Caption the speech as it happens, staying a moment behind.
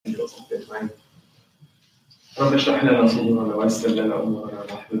رب اشرح لنا صدورنا ويسر لنا امورنا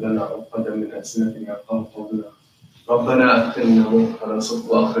واحلل لنا عقدة من السنتنا يفقهوا قولنا ربنا ادخلنا مدخل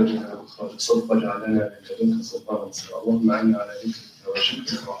صدق واخرجنا مخرج صدق واجعل لنا من لدنك سلطانا نصيرا اللهم اعنا على ذكرك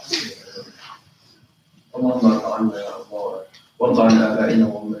وشكرك وحسن عبادتك اللهم ارض عنا يا الله وارض عن ابائنا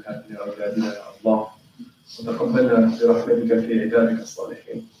وامهاتنا واولادنا يا الله وتقبلنا برحمتك في عبادك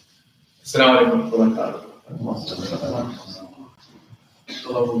الصالحين. السلام عليكم ورحمه الله وبركاته.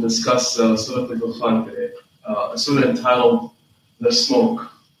 We'll discuss Surah Ad-Dukhan today, a surah entitled The Smoke.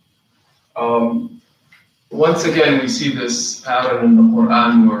 Once again, we see this pattern in the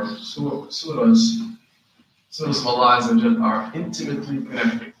Qur'an where surahs of Allah are intimately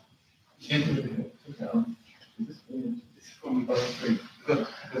connected.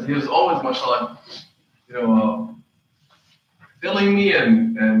 Because He is always, mashallah, filling me and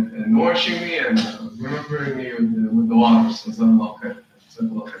nourishing me and remembering me with the water.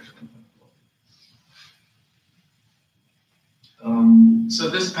 So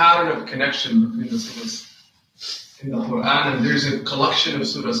this pattern of connection between the surahs in the Qur'an, and there's a collection of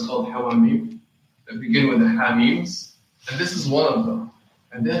surahs called Hawamim that begin with the Hameems, and this is one of them.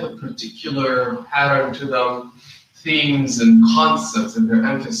 And they have a particular pattern to them, themes and concepts that they're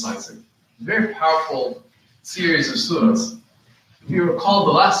emphasizing. Very powerful series of surahs. If you recall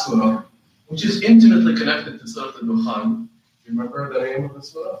the last surah, which is intimately connected to Surah Ad-Dukhan, you remember the name of the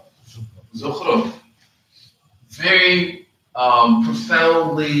surah? Zukhruf. Very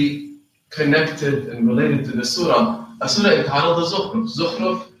profoundly connected and related to the surah. A surah entitled the Zukhruf.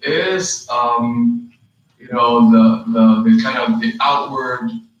 Zukhruf is, the kind of the outward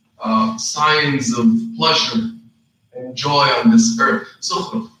signs of pleasure and joy on this earth.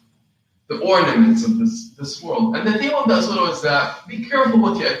 Zukhruf. The ornaments of this world. And the theme of that surah is that be careful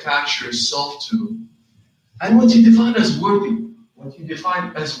what you attach yourself to and what you define as worthy. What you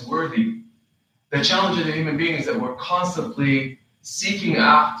define as worthy. The challenge of the human being is that we're constantly seeking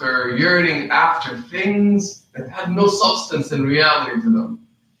after, yearning after things that have no substance and reality to them.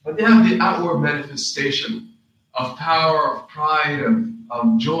 But they have the outward manifestation of power, of pride,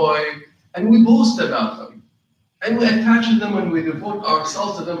 of joy, and we boast about them. And we attach to them when we devote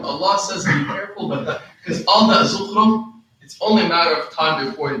ourselves to them. Allah says, be careful, because all that zukhruf, it's only a matter of time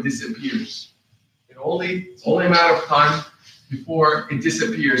before it disappears. It's only a matter of time before it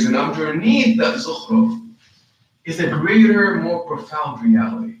disappears. And underneath that zukhruf is a greater, more profound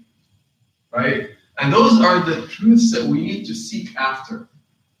reality. Right? And those are the truths that we need to seek after,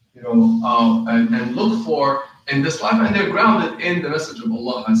 and look for in this life. And they're grounded in the message of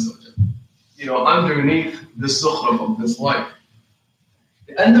Allah Azza wa Jalla. Underneath the zukhruf of this life.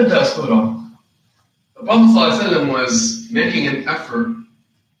 The end of that surah, the Prophet ﷺ was making an effort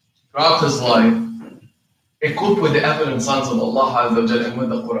throughout his life, equipped with the evident signs of Allah Azza wa Jalla and with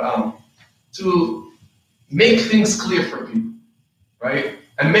the Qur'an, to make things clear for people, right?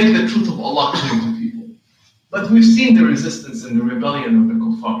 And make the truth of Allah clear to people. But we've seen the resistance and the rebellion of the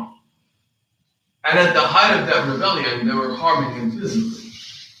kuffar. And at the height of that rebellion, they were harming him physically.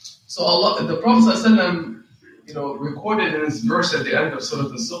 So the Prophet ﷺ, recorded in his verse at the end of Surah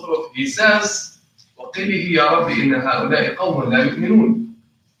Al-Zukhruf, he says, وَقِلِهِ يَا رَبِّ إِنَّ هَؤُلَاءِ قَوْمٌ لَا يُؤْمِنُونَ.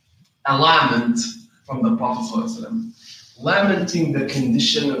 A lament from the Prophet ﷺ, lamenting the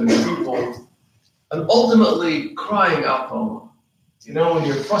condition of the people, and ultimately crying out to Allah. When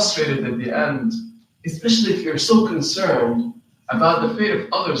you're frustrated at the end, especially if you're so concerned about the fate of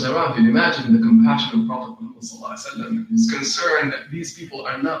others around you. Imagine the compassion of Prophet Muhammad ﷺ. He's concerned that these people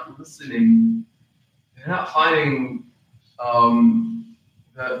are not listening. They're not finding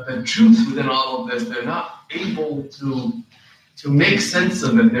the truth within all of this. They're not able to make sense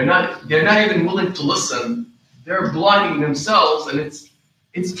of it. They're not even willing to listen. They're blinding themselves, and it's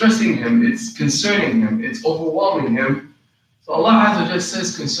stressing him. It's concerning him. It's overwhelming him. So Allah Azza wa Jalla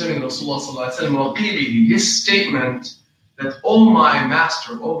says concerning Rasulullah ﷺ, وَقِيلِهِ, his statement, that, oh my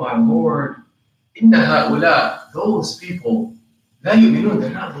Master, oh my Lord, inna ha'ula, those people, la yu'minun,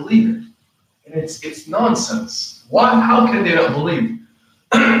 they're not believing. And it's nonsense. Why? How can they not believe?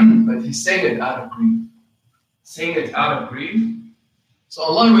 But he's saying it out of grief. Saying it out of grief. So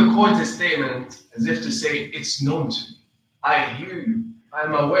Allah records his statement as if to say, it's known to me. I hear you.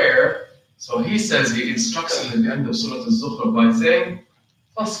 I'm aware. So he says, he instructs him at the end of Surah Al-Zukhruf by saying,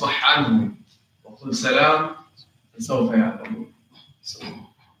 فَاصْفَحْ عَنْهُمْ وَقُلْ سَلَامٌ So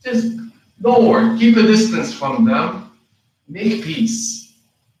just don't worry, keep a distance from them, make peace,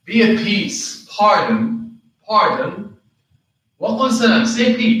 be at peace, pardon,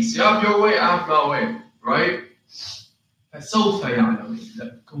 say peace, you have your way, I have my way, right?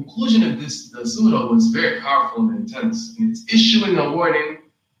 The conclusion of the surah was very powerful and intense, and it's issuing a warning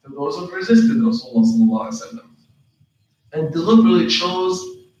to those who resisted Rasulullah sallallahu alaihi wasallam. and deliberately chose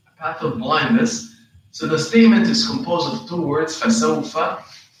a path of blindness. So the statement is composed of two words, فَسَوْفَ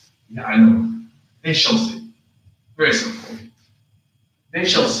يَعْلَمُونَ. They shall see. Very simple. They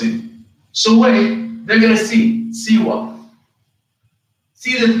shall see. So wait, they're going to see. See what?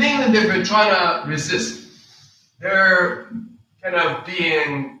 See the thing that they've been trying to resist. They're kind of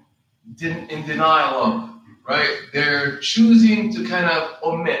being in denial of, right? They're choosing to kind of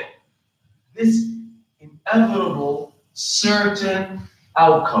omit this inevitable, certain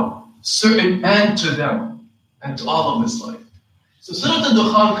outcome, certain end to them and to all of this life. So Surah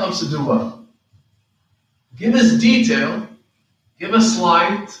Ad-Dukhan comes to do what? Give us detail, give us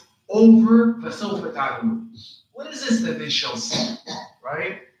light over فَسَوْفَ تَعْلَمُونَ. What is this that they shall see,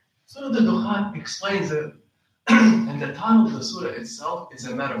 right? Surah Ad-Dukhan explains it, and the title of the surah itself is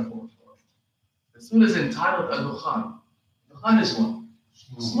a metaphor for it. The surah is entitled Ad-Dukhan. Dukhan is what?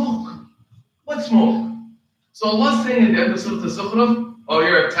 Smoke. What smoke? So Allah's saying at the end of Surah Al-Zukhruf, oh,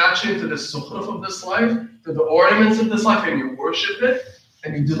 you're attaching to the Zukhruf of this life, to the ornaments of this life, and you worship it,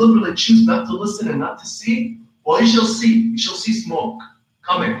 and you deliberately choose not to listen and not to see, well, you shall see. You shall see smoke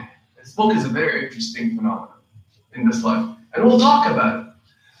coming. And smoke is a very interesting phenomenon in this life. And we'll talk about it.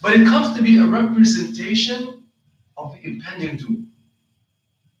 But it comes to be a representation of the impending doom.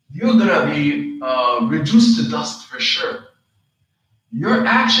 You're going to be reduced to dust for sure. Your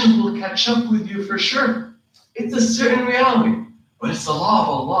actions will catch up with you for sure. It's a certain reality. But it's the law of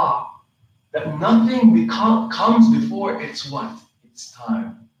Allah that nothing comes before its what? Its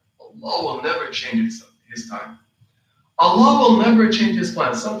time. Allah will never change His time. Allah will never change His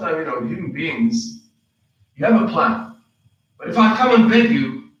plan. Sometimes, human beings, you have a plan. But if I come and beg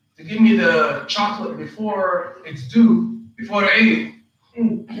you to give me the chocolate before it's due, before I eat,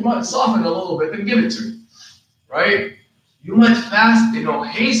 you might soften a little bit and give it to me, right? You might fast,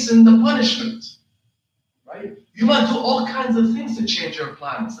 hasten the punishment, right? You might do all kinds of things to change your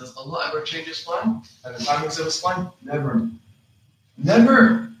plans. Does Allah ever change His plan? And the timings of His plan? Never.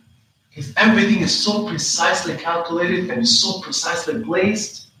 Never. Because everything is so precisely calculated and so precisely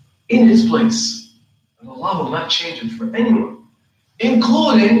placed in its place. And Allah will not change it for anyone,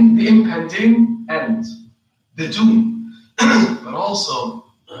 including the impending end, the doom, but also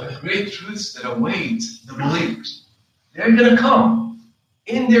the great truths that await the believers. They're going to come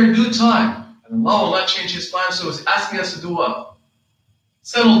in their due time. And Allah will not change His plan, so He's asking us to do what?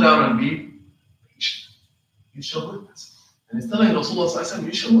 Settle down and be patient. You shall witness. And He's telling Rasulullah,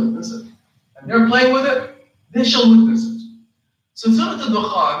 you shall witness it. And they're playing with it, they shall witness it. So Surah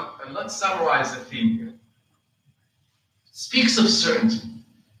Ad-Dukhan, and let's summarize the theme here, speaks of certainty.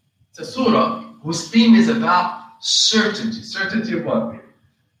 It's a surah whose theme is about certainty. Certainty of what?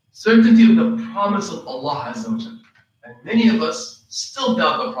 Certainty of the promise of Allah Azza wa Jal. And many of us still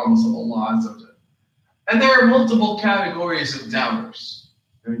doubt the promise of Allah Azza wa Jal. And there are multiple categories of doubters.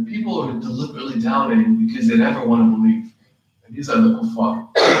 There are people who are deliberately doubting because they never want to believe. And these are the kuffar,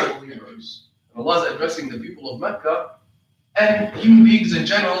 believers. And Allah is addressing the people of Mecca and human beings in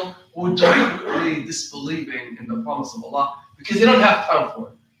general who are deliberately disbelieving in the promise of Allah because they don't have time for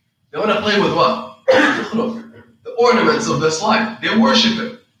it. They want to play with what? The ornaments of this life. They worship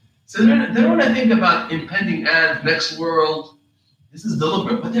it. So they don't want to think about impending end, next world. This is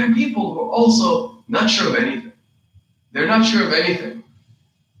deliberate. But there are people who are also not sure of anything. They're not sure of anything.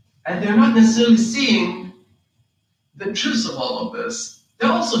 And they're not necessarily seeing the truth of all of this.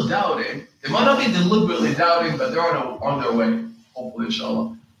 They're also doubting. They might not be deliberately doubting, but they're on their way, hopefully,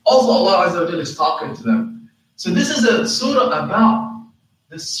 inshallah. Also, Allah Azza wa Jalla is talking to them. So this is a surah about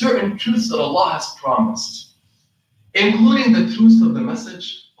the certain truths that Allah has promised, including the truth of the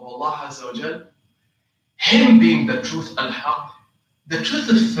message of Allah Azza wa Jalla, Him being the truth, al-haq, the truth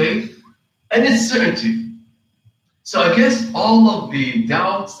of faith, and its certainty. So I guess all of the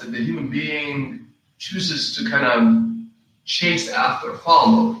doubts that the human being chooses to kind of chase after,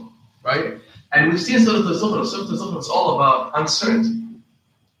 follow, right? And we've seen Surah Al-Zukhruf. Surah Al-Zukhruf is all about uncertainty.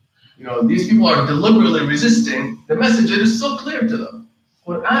 These people are deliberately resisting the message that is so clear to them.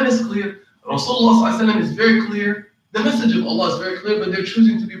 Qur'an is clear. Rasulullah is very clear. The message of Allah is very clear, but they're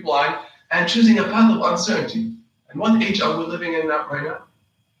choosing to be blind and choosing a path of uncertainty. And what age are we living in right now?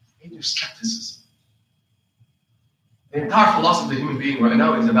 Age of skepticism. The entire philosophy of the human being right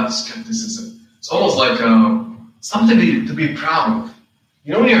now is about skepticism. It's almost like something to be proud of.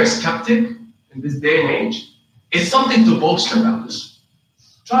 When you're a skeptic in this day and age, it's something to boast about.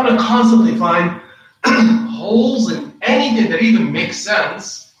 Trying to constantly find holes in anything that even makes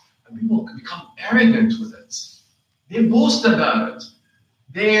sense, and people can become arrogant with it. They boast about it.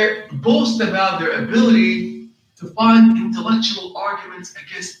 They boast about their ability to find intellectual arguments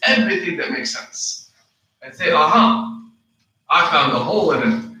against everything that makes sense. And say, I found a hole in it,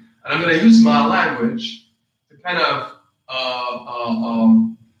 and I'm going to use my language to kind of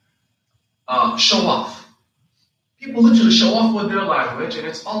show off. People literally show off with their language, and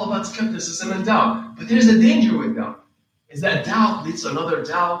it's all about skepticism and doubt. But there's a danger with doubt. Is that doubt leads to another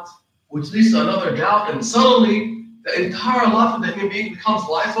doubt, which leads to another doubt, and suddenly the entire life of the human being becomes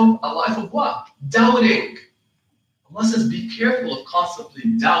a life of what? Doubting. Allah says, be careful of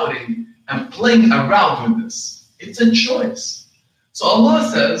constantly doubting and playing around with this. It's a choice. So Allah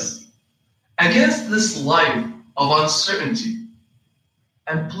says, against this life of uncertainty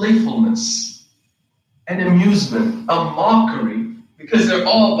and playfulness and amusement, a mockery, because they're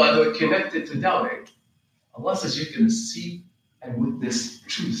all, by the way, connected to doubting. Allah says you're going to see and witness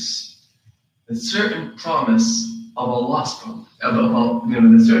truths. The certain promise of Allah's promise,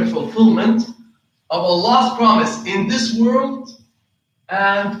 the certain fulfillment of Allah's promise in this world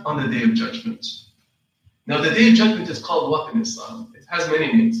and on the Day of Judgment. Now, the Day of Judgment is called what in Islam? It has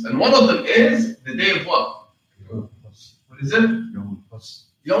many names. And one of them is the Day of what? What is it?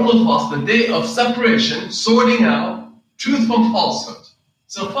 Yawm al-Fasl, the day of separation, sorting out truth from falsehood.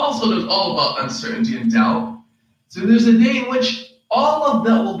 So falsehood is all about uncertainty and doubt. So there's a day in which all of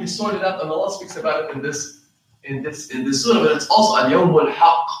that will be sorted out, and Allah speaks about it in this surah, but it's also al-Yawm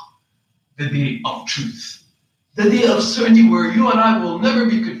al-Haq, the day of truth. The day of certainty where you and I will never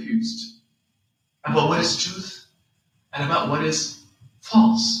be confused about what is truth and about what is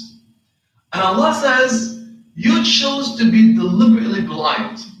false. And Allah says, you chose to be deliberately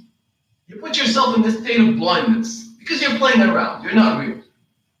blind. You put yourself in this state of blindness because you're playing around. You're not real.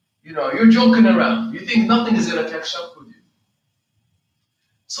 You're joking around. You think nothing is going to catch up with you.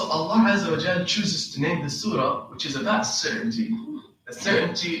 So Allah Azza wa Jalla chooses to name the surah, which is about certainty. The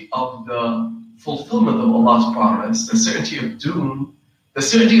certainty of the fulfillment of Allah's promise, the certainty of doom, the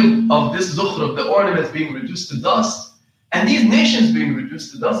certainty of this zukhruf, the ornaments being reduced to dust, and these nations being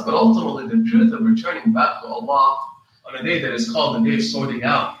reduced to dust, but ultimately the truth of returning back to Allah on a day that is called the day of sorting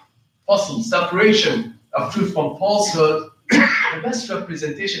out. Fasl, separation of truth from falsehood. The best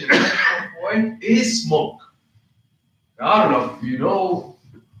representation at that point is smoke. Now, I don't know if you know,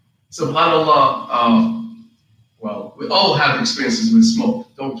 subhanAllah, well, we all have experiences with smoke,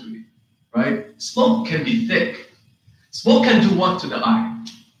 don't we? Right? Smoke can be thick. Smoke can do what to the eye?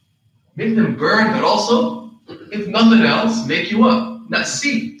 Make them burn, but also, if nothing else, make you what? Not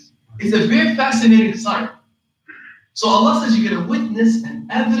see. It's a very fascinating sign. So Allah says you're going to witness an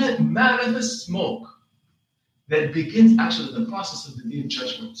evident, manifest smoke that begins actually the process of the Day of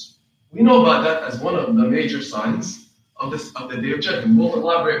Judgment. We know about that as one of the major signs of the Day of Judgment. We'll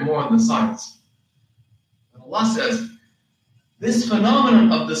elaborate more on the signs. But Allah says, this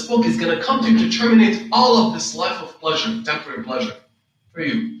phenomenon of the smoke is going to come to terminate all of this life of pleasure, temporary pleasure for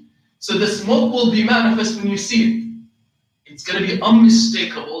you. So the smoke will be manifest when you see it. It's going to be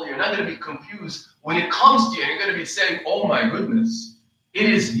unmistakable. You're not going to be confused. When it comes to you, you're going to be saying, oh my goodness, it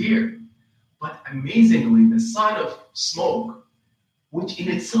is here. But amazingly, the sign of smoke, which in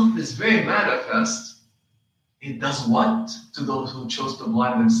itself is very manifest, it does what to those who chose to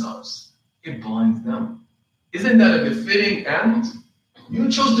blind themselves? It blinds them. Isn't that a befitting end?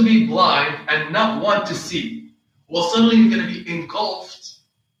 You chose to be blind and not want to see. Well, suddenly you're going to be engulfed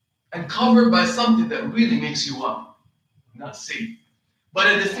and covered by something that really makes you what? Not see. But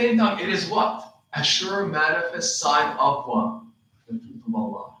at the same time, it is what? A sure manifest sign of what? The truth of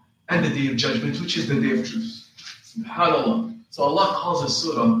Allah. And the Day of Judgment, which is the Day of Truth. SubhanAllah. So Allah calls a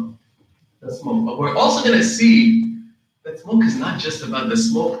surah the smoke. But we're also going to see that smoke is not just about the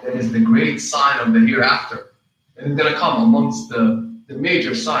smoke that is the great sign of the hereafter. And it's going to come amongst the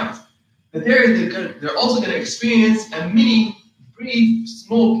major signs. But they're also going to experience a mini brief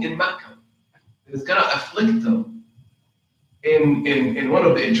smoke in Mecca. It's going to afflict them. In one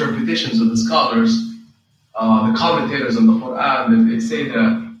of the interpretations of the scholars, the commentators on the Qur'an, they say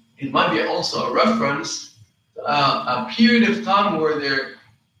that it might be also a reference to a period of time where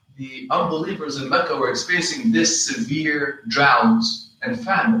the unbelievers in Mecca were experiencing this severe drought and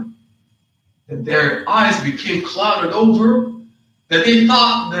famine. That their eyes became clouded over, that they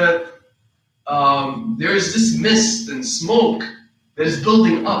thought that there is this mist and smoke that is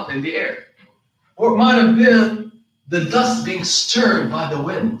building up in the air. Or it might have been the dust being stirred by the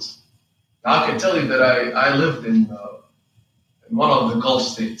wind. Now I can tell you that I lived in one of the Gulf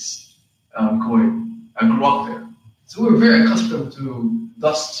states, Kuwait. I grew up there. So we were very accustomed to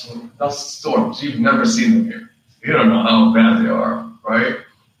dust storms. You've never seen them here. You don't know how bad they are, right?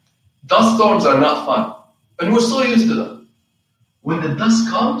 Dust storms are not fun. And we're so used to them. When the dust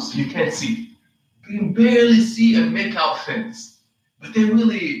comes, you can't see. You can barely see and make out things. But they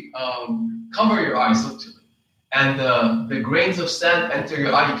really cover your eyes literally. and the grains of sand enter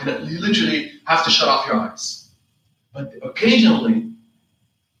your eye, you literally have to shut off your eyes. But occasionally,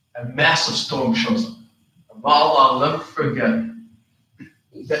 a massive storm shows up. Allah, I'll never forget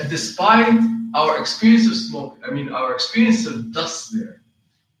that despite our experience of smoke, our experience of dust there,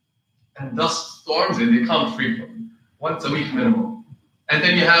 and dust storms, they come frequently, once a week minimum. And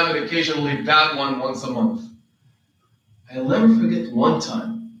then you have an occasionally bad one once a month. I'll never forget one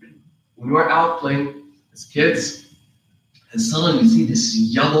time when we were out playing as kids, and suddenly we see this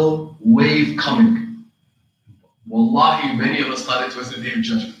yellow wave coming. Wallahi, many of us thought it was the Day of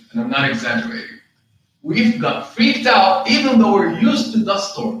Judgment, and I'm not exaggerating. We got freaked out, even though we're used to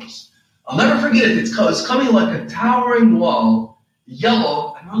dust storms. I'll never forget it. It's coming like a towering wall,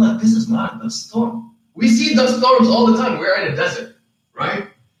 yellow, and we're like, this is not a dust storm. We see dust storms all the time. We're in a desert, right?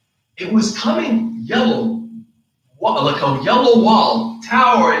 It was coming yellow, like a yellow wall,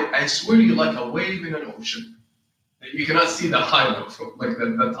 towering, I swear to you, like a wave in an ocean. You cannot see the height of, like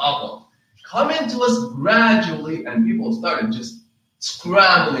the top of. Coming to us gradually, and people started just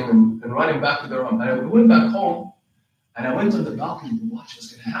scrambling and running back to their home. And I went back home, and I went on the balcony to watch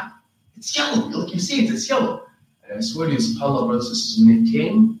what's going to happen. It's yellow. Like you see it, it's yellow. And I swear to you, subhanAllah, brothers and sisters, when it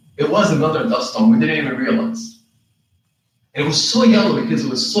came, it was another dust storm. We didn't even realize. And it was so yellow because it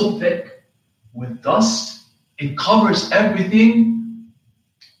was so thick with dust. It covers everything.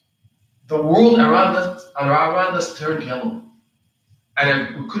 The world around us turned yellow.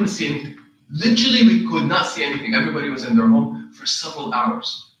 And we couldn't see anything. Literally, we could not see anything. Everybody was in their home for several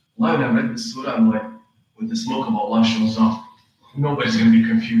hours. When I read this surah, I'm like, when the smoke of Allah shows up, nobody's going to be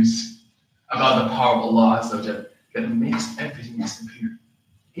confused about the power of Allah Azza wa Jalla that makes everything disappear.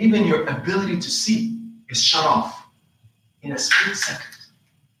 Even your ability to see is shut off in a split second.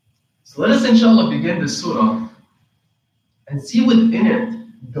 So let us, inshallah, begin this surah and see within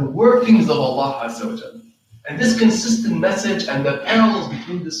it the workings of Allah Azza wa Jalla. And this consistent message and the parallels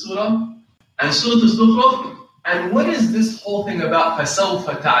between the surah and Surah Ad-Dukhan. And what is this whole thing about فَسَوْفَ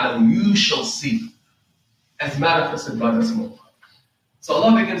تَعْلَمُ, you shall see, as manifested by the smoke. So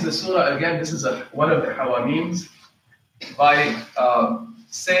Allah begins the surah, again, this is one of the hawameens, by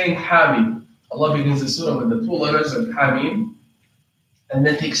saying Hamim. Allah begins the surah with the two letters of Hamim, and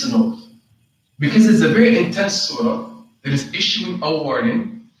then takes an oath. Because it's a very intense surah that is issuing a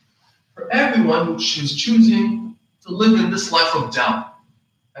warning for everyone who is choosing to live in this life of doubt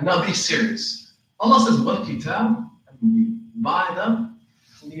and not be serious. Allah says, "What kitab?" By the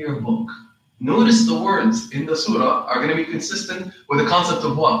clear book. Notice the words in the surah are going to be consistent with the concept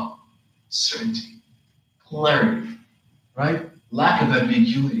of what? Certainty, clarity, right? Lack of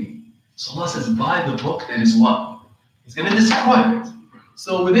ambiguity. So Allah says, by the book that is what? He's going to describe it.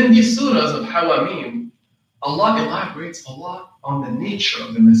 So within these surahs of Hawamim, Allah elaborates a lot on the nature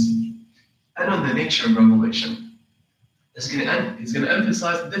of the message and on the nature of revelation. He's going to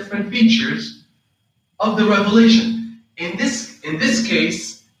emphasize the different features of the revelation. In this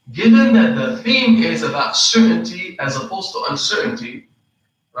case, given that the theme is about certainty as opposed to uncertainty,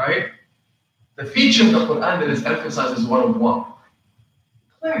 right? The feature of the Qur'an that is emphasized is one of what?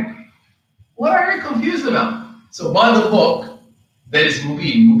 Clarity. What are you confused about? So by the book that is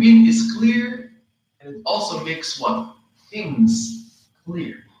Mubin. Mubin is clear, and it also makes what? Things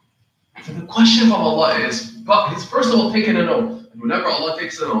clear. So the question from Allah is, but he's first of all taken an oath. And whenever Allah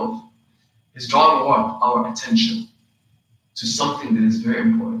takes an oath, he's drawing what? Our attention to something that is very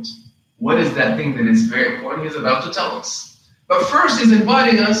important. What is that thing that is very important? He's about to tell us. But first, he's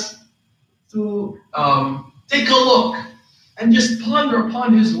inviting us to take a look and just ponder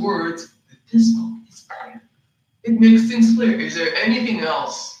upon his words that this book is clear. It makes things clear. Is there anything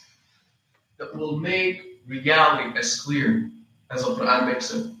else that will make reality as clear as the Qur'an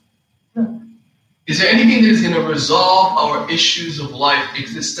makes it? No. Is there anything that is going to resolve our issues of life,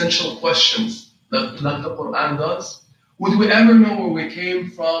 existential questions, like the Qur'an does? Would we ever know where we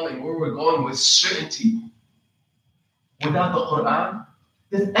came from and where we're going with certainty without the Qur'an?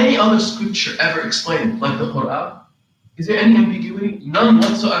 Does any other scripture ever explain it like the Qur'an? Is there any ambiguity? None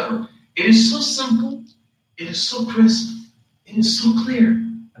whatsoever. It is so simple, it is so crisp, it is so clear.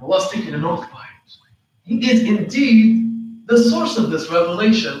 And Allah is taking an oath by it. He is indeed the source of this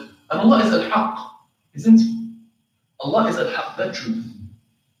revelation, and Allah is al-Haqq, isn't He? Allah is al-Haqq, the truth.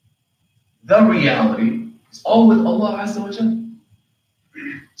 The reality is all with Allah Azza wa Jalla.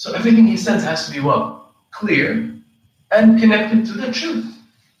 So everything He sends has to be what? Clear and connected to the truth.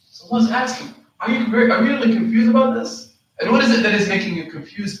 So Allah's asking, are you really confused about this? And what is it that is making you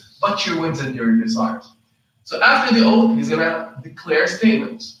confused but your whims and your desires? So after the oath, He's going to declare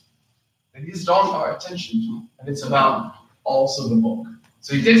statements that He's drawing our attention to, and it's about also the book.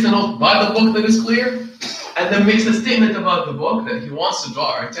 So He takes an oath by the book that is clear, and then makes a statement about the book that he wants to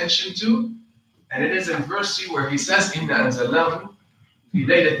draw our attention to. And it is in verse 3 where he says, إِنَّا أَنزَلْنَاهُ فِي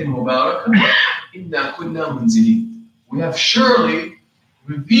لَيْلَةٍ مُبَارَكَةٍ إِنَّا كُنَّا مُنزِلِينَ. We have surely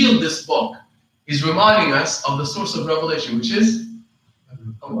revealed this book. He's reminding us of the source of revelation, which is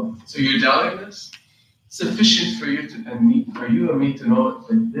Allah. So you're doubting this? Sufficient for you and me to know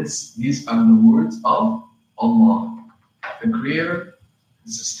that these are the words of Allah, the Creator,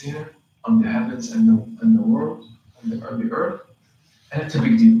 the Sustainer of the heavens and the world and the earth, and it's a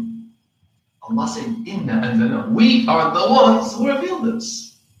big deal. Allah saying, "Inna anzalna." We are the ones who revealed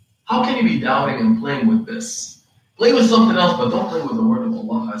this. How can you be doubting and playing with this? Play with something else, but don't play with the word of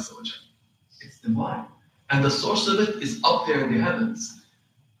Allah Azza wa Jalla. It's divine, and the source of it is up there in the heavens.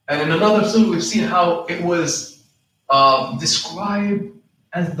 And in another surah, we've seen how it was described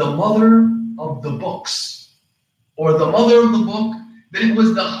as the mother of the books, or the mother of the book, that it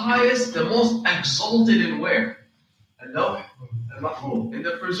was the highest, the most exalted in where? Allah, in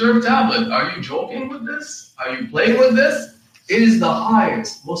the preserved tablet. Are you joking with this? Are you playing with this? It is the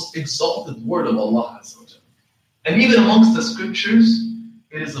highest, most exalted word of Allah. And even amongst the scriptures,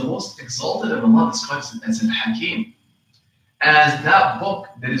 it is the most exalted, and Allah describes it as Al-Hakim, as that book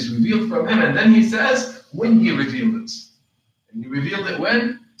that is revealed from Him. And then He says, when He revealed it. And He revealed it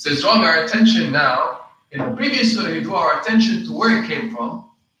when? So He's drawing our attention now. In the previous surah, He drew our attention to where it came from.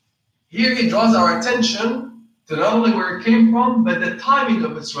 Here He draws our attention to not only where it came from, but the timing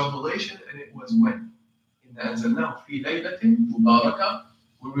of its revelation, and it was when. إِنَّا أَنزَلْنَاهُ فِي لَيْلَةٍ مُبَارَكَةٍ.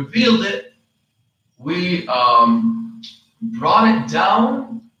 We revealed it. We brought it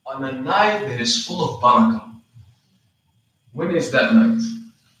down on a night that is full of barakah. When is that night?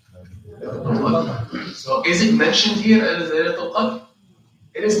 So is it mentioned here as Laylatul Qadr?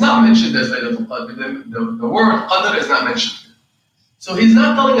 It is not mentioned as Laylatul Qadr. The word Qadr is not mentioned here. So he's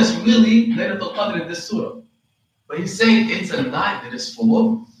not telling us really Laylatul Qadr in this surah. But he's saying it's a night that is full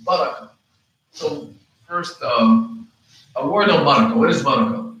of barakah. So first, a word on barakah. What is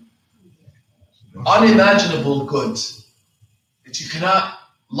barakah? Unimaginable good that you cannot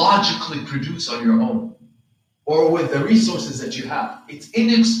logically produce on your own, or with the resources that you have. It's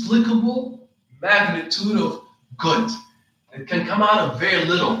inexplicable magnitude of good. It can come out of very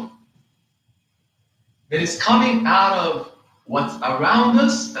little. That is coming out of what's around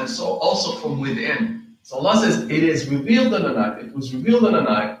us, and so also from within. So Allah says, it is revealed in a night. It was revealed in a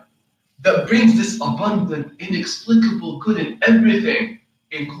night that brings this abundant, inexplicable good in everything,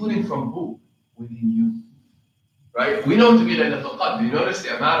 including from who? Within you. Right? We know it to be Laylatul Qadr. Do you notice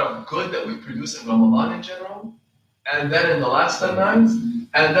the amount of good that we produce in Ramadan in general? And then in the last 10 nights?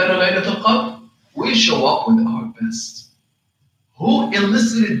 And then in Laylatul Qadr? We show up with our best. Who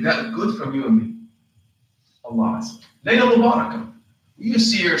elicited that good from you and me? Allah. Layla Mubarakah. You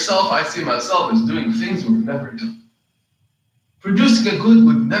see yourself, I see myself as doing things we've never done. Producing a good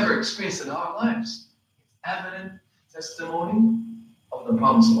we've never experienced in our lives. It's evident testimony of the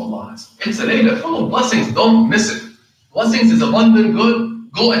promise of Allah. It's a layla full of blessings. Don't miss it. Blessings is abundant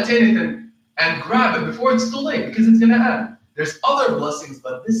good. Go attain it and grab it before it's too late, because it's going to end. There's other blessings,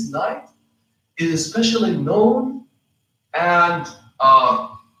 but this night is especially known and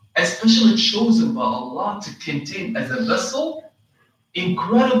especially chosen by Allah to contain as a vessel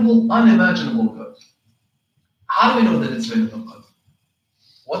incredible, unimaginable good. How do we know that it's Laylatul Qadr?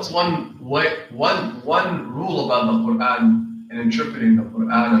 What's one rule about the Qur'an and interpreting the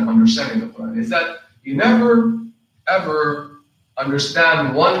Qur'an and understanding the Qur'an is that you never ever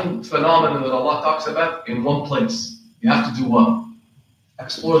understand one phenomenon that Allah talks about in one place. You have to do what?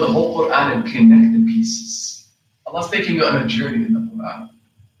 Explore the whole Qur'an and connect the pieces. Allah's taking you on a journey in the Qur'an.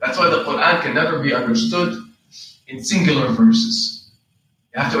 That's why the Qur'an can never be understood in singular verses.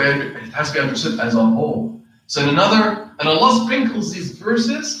 It has to be understood as a whole. So and Allah sprinkles these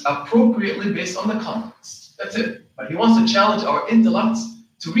verses appropriately based on the context. That's it. But He wants to challenge our intellects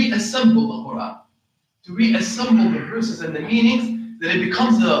to reassemble the Qur'an, to reassemble the verses and the meanings, that it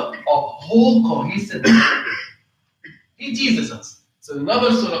becomes a whole cohesive. He teases us. So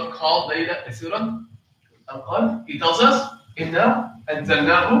another surah called Surah Al-Qadr, He tells us, Inna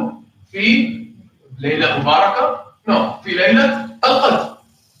anzalnahu fi layla mubarakah. No, fi layla al-Qadr.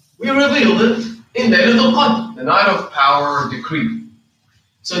 We revealed it in Laylatul Qadr, the night of power decree.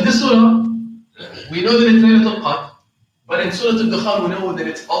 So in this surah, we know that it's Laylatul Qadr, but in Surah Ad-Dukhan we know that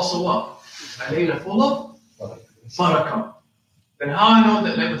it's also what? A layla full of barakah. Then how I know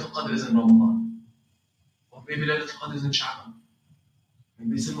that Laylatul Qadr is in Ramadan? Or maybe Laylatul Qadr is in Sha'ban.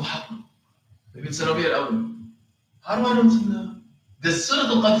 Maybe it's in Muharram. Maybe it's in Rabi al-Awwal. How do I know it's in the... Does Surah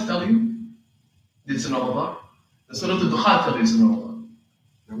Al-Qadr tell you that it's in Ramadan? Does Surah Ad-Dukhan tell you it's in Ramadan?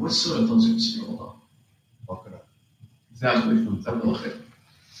 And what surah tells you it's in Ramadan? Exactly.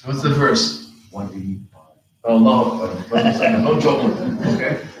 What's the verse? 185. Allah Akbar. Don't joke with it.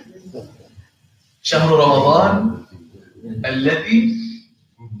 Okay. شهر رمضان الذي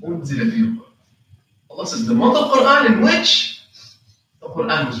أنزل فيه القرآن. Allah says the month of Qur'an in which the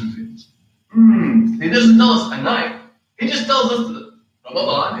Qur'an was revealed. He doesn't tell us a night. He just tells us that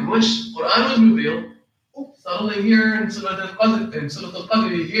Ramadan in which Qur'an was revealed. Suddenly here in Surah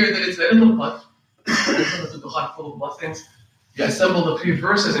Al-Qadr, you hear that it's Laylatul Qadr. Surah Ad-Dukhan full of blessings. You assemble the 3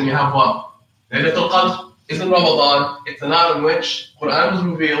 verses and you have what? Laylatul Qadr is in Ramadan. It's a night in which Qur'an was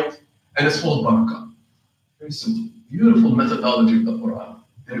revealed and it's full of barakah. Very simple. Beautiful methodology of the Qur'an.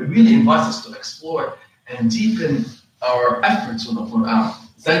 That it really invites us to explore and deepen our efforts with the Qur'an.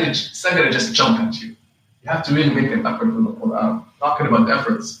 It's not going to just jump at you. You have to really make an effort with the Qur'an. Talking about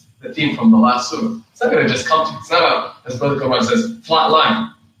efforts, the theme from the last surah. It's not going to just come to you. It's not as Brother Kumar says, flat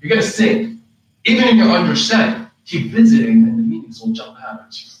line. You're going to sink. Even in your understanding, keep visiting and the meanings will jump out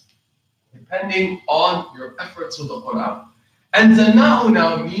at you. Depending on your efforts with the Qur'an. And Zana'u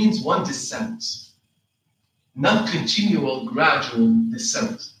now means one descent. Not continual, gradual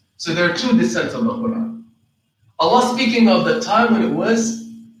descent. So there are 2 descents of the Qur'an. Allah speaking of the time when it was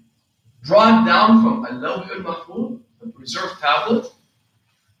brought down from Al-Lawh al-Mahfuz, the preserved tablet,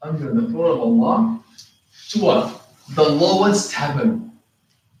 under the throne of Allah, to what? The lowest heaven.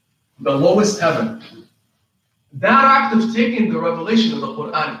 The lowest heaven. That act of taking the revelation of the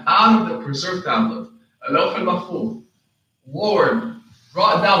Qur'an out of the preserved tablet, Al-Lawh al-Mahfuz, Lord,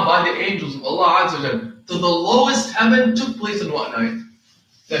 brought down by the angels of Allah Azza wa Jalla, to the lowest heaven took place in what night?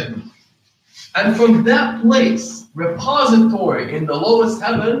 February. And from that place, repository in the lowest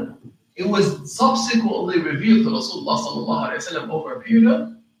heaven, it was subsequently revealed to Rasulullah sallallahu alaihi wasallam over a period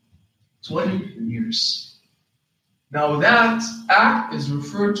of 20 years. Now that act is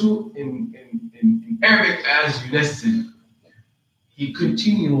referred to in Arabic as yunazzil. He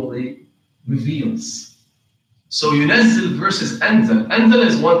continually reveals. So yunazzil versus anzal. Anzal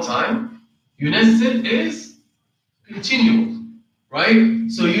is one time. Yunazzil is continual. Right?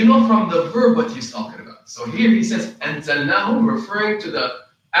 So you know from the verb what he's talking about. So here he says anzalnahu, referring to the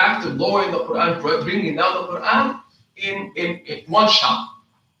act of lowering the Qur'an, bringing down the Qur'an in one shot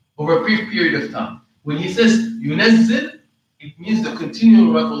over a brief period of time. When he says yunazzil, it means the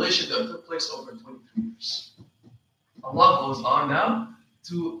continual revelation that took place over 23 years. Allah goes on now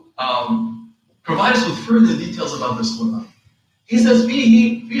to provide us with further details about this Qur'an. He says,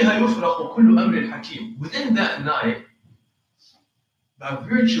 فِيهَا يُفْرَقُ كُلُّ أَمْرٍ حَكِيمٍ. Within that night, by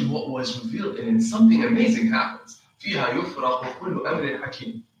virtue of what was revealed in it, something amazing happens. فِيهَا يُفْرَقُ كُلُّ أَمْرٍ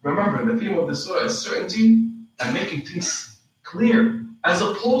حَكِيمٍ. Remember, the theme of the surah is certainty and making things clear, as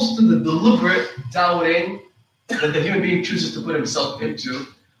opposed to the deliberate doubting that the human being chooses to put himself into.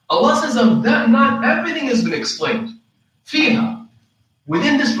 Allah says, on that night, everything has been explained. فِيهَا,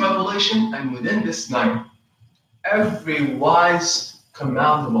 within this revelation and within this night, every wise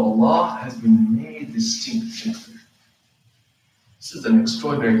command of Allah has been made distinct and clear. This is an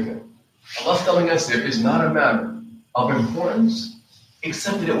extraordinary thing. Allah's telling us there is not a matter of importance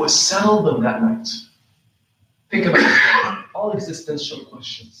except that it was settled on that night. Think about it. All existential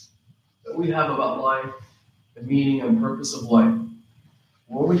questions that we have about life, the meaning and purpose of life,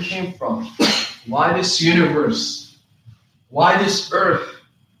 where we came from, why this universe, why this earth,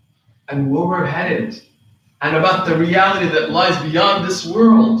 and where we're headed, and about the reality that lies beyond this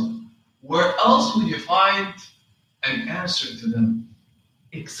world. Where else would you find an answer to them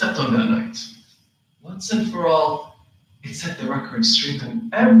except on that night? Once and for all, it set the record straight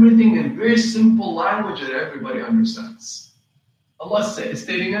and everything in very simple language that everybody understands. Allah is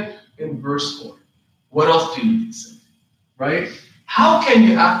stating it in verse 4. What else do you need to say? Right? How can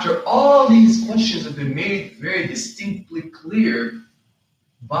you, after all these questions have been made very distinctly clear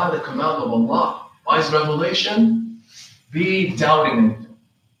by the command of Allah, by His revelation, be doubting anything?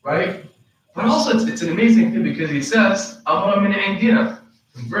 Right? But also it's an amazing thing because He says, أَمْرًا مِنْ عِنْدِنَا.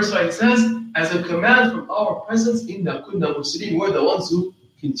 In verse 5 He says, as a command from our presence, إِنَّا كُنَّا مُرْسِلِينَ, we're the ones who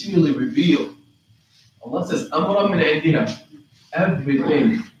continually reveal. Allah says, أَمْرًا مِنْ عِنْدِنَا.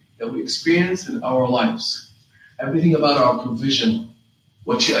 Everything that we experience in our lives, everything about our provision,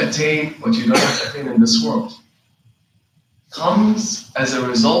 what you attain, what you don't attain in this world, comes as a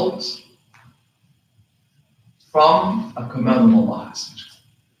result from a command of Allah.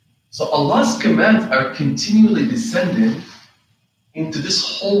 So Allah's commands are continually descending into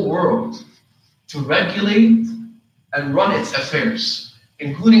this whole world to regulate and run its affairs,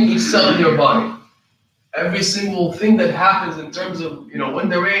 including each cell in your body. Every single thing that happens in terms of, when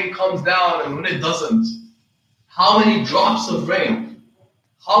the rain comes down and when it doesn't, how many drops of rain,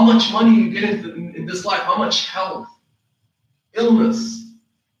 how much money you get in this life, how much health, illness,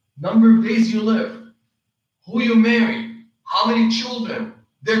 number of days you live, who you marry, how many children,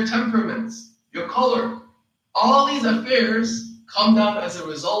 their temperaments, your color. All these affairs come down as a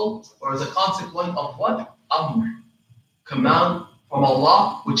result or as a consequence of what? Amr. Command from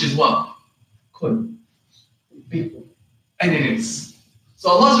Allah, which is what? Kun. People. And it is. So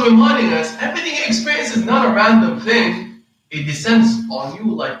Allah is reminding us, everything you experience is not a random thing. It descends on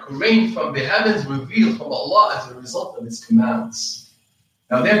you like rain from the heavens revealed from Allah as a result of His commands.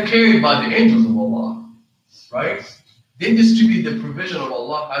 Now they're carried by the angels of Allah, right? They distribute the provision of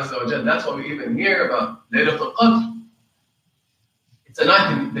Allah Azza wa Jal. That's why we even hear about Laylatul Qadr. It's a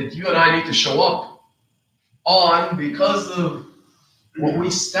night that you and I need to show up on because of what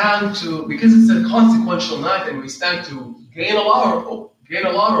we stand to, because it's a consequential night and we stand to gain a lot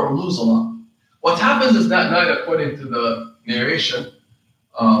or lose a lot. What happens is that night, according to the narration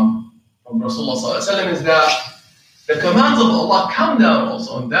from Rasulullah Sallallahu Alaihi Wasallam, is that the commands of Allah come down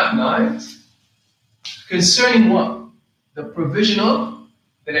also on that night concerning what? The provision of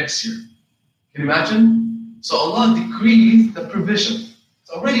the next year. Can you imagine? So Allah decrees the provision.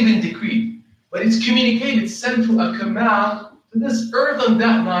 It's already been decreed, but it's communicated, sent to a command to this earth on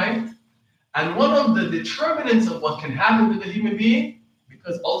that night. And one of the determinants of what can happen to the human being,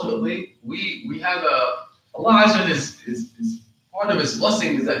 because ultimately we have Allah Azza is part of His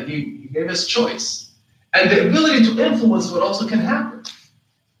blessing is that He gave us choice. And the ability to influence what also can happen.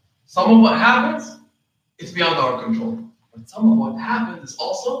 Some of what happens, it's beyond our control. But some of what happens is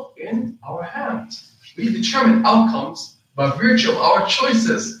also in our hands. We determine outcomes by virtue of our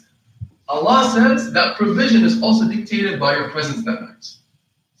choices. Allah says that provision is also dictated by your presence that night.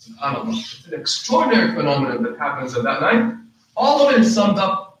 SubhanAllah. It's an extraordinary phenomenon that happens at that night. All of it is summed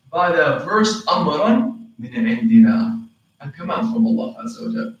up by the verse Amran min indina, a command from Allah Azza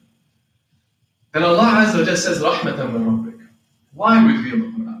wa Jal. Then Allah Azza wa Jal says Rahmatan min Rabbik. Why reveal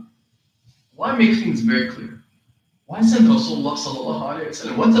the Qur'an? Why make things very clear? Why send Rasulullah Sallallahu Alaihi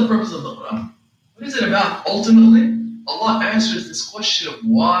Wasallam? What's the purpose of the Qur'an? What is it about? Ultimately, Allah answers this question of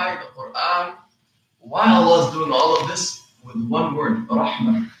why the Qur'an, why Allah is doing all of this with one word,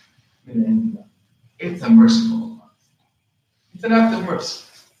 Rahmah min indina. It's a mercy from Allah. It's an act of mercy.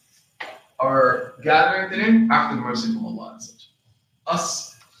 Our gathering today, act of mercy from Allah.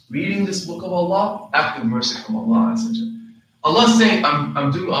 Us reading this book of Allah, act of mercy from Allah. Allah is saying,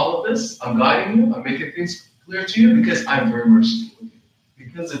 I'm doing all of this, I'm guiding you, I'm making things clear to you because I'm very merciful with you.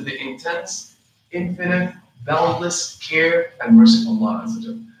 Because of the intense, infinite, boundless care and mercy of Allah.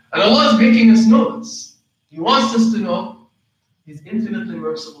 And Allah is making us know this. He wants us to know He's infinitely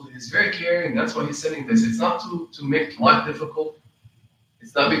merciful, He's very caring, that's why He's sending this. It's not to make life difficult.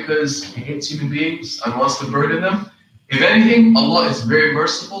 It's not because He hates human beings and wants to burden them. If anything, Allah is very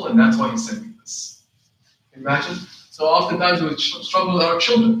merciful and that's why He's sending this. Imagine? So oftentimes we struggle with our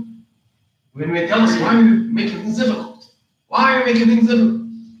children. When they tell us, why are you making things difficult? Why are you making things difficult?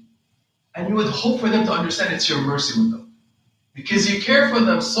 And you would hope for them to understand it's your mercy with them. Because you care for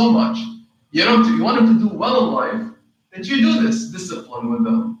them so much, you want them to do well in life, that you do this discipline with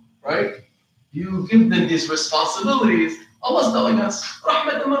them, right? You give them these responsibilities. Allah's telling us,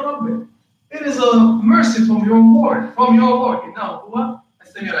 Rahmatan min Rabbik. It is a mercy from your Lord, Innahu huwa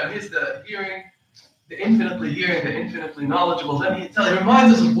as-sami'ul. He is the hearing, the infinitely knowledgeable. Then He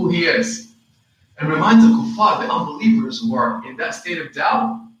reminds us of who He is. And reminds the kuffar, the unbelievers who are in that state of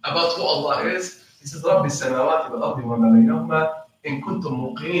doubt about who Allah is. He says, Rabbi samawati wal ardi wa ma baynahuma in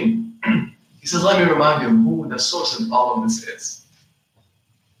kuntum muqinin. He says, let me remind you who the source of all of this is.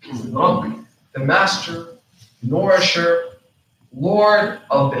 He says, Rabbi, the master, nourisher, Lord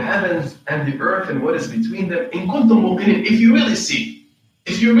of the heavens and the earth and what is between them. In kuntum muqinin, if you really see,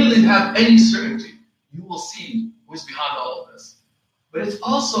 if you really have any certainty, you will see who is behind all of this. But it's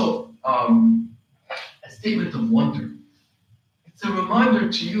also a statement of wonder. It's a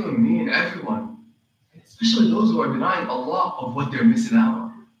reminder to you and me and everyone, especially those who are denying Allah, of what they're missing out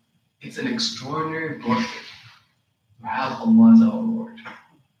on. It's an extraordinary blessing to have Allah as our Lord.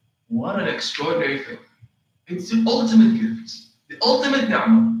 What an extraordinary thing. It's the ultimate gift. The ultimate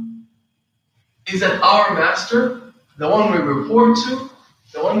ni'mah is that our master, the one we report to,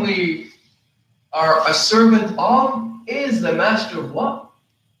 the one we are a servant of, is the master of what?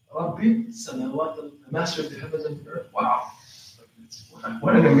 Rabbi Samawat, the master of the heavens and the earth. Wow.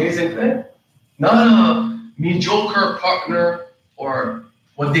 What an amazing thing. Not a mediocre partner or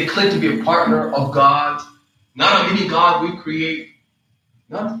what they claim to be a partner of God. Not a mini God we create.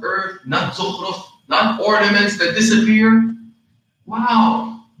 Not earth, not zukhruf, not ornaments that disappear.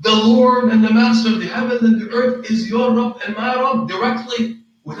 Wow. The Lord and the master of the heavens and the earth is your Rabb and my Rabb directly,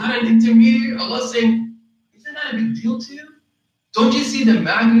 without an intermediary. Allah saying, isn't that a big deal to you? Don't you see the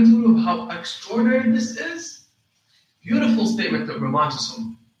magnitude of how extraordinary this is? Beautiful statement that reminds us of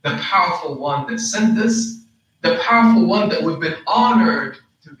the powerful one that sent this, the powerful one that we've been honored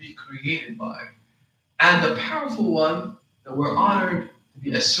to be created by, and the powerful one that we're honored to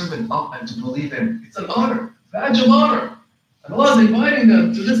be a servant of and to believe in. It's an honor, badge of honor. And Allah is inviting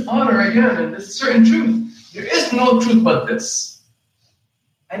them to this honor again and this certain truth. There is no truth but this.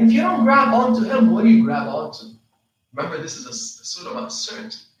 And if you don't grab onto Him, what do you grab onto? Remember, this is a sort of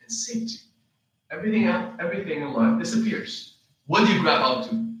certainty and safety. Everything in life disappears. What do you grab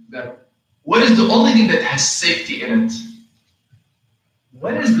onto? Then, what is the only thing that has safety in it?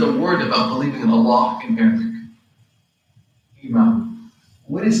 What is the word about believing in Allah in Arabic? Iman.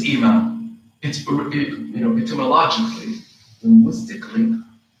 What is Iman? It's etymologically, linguistically,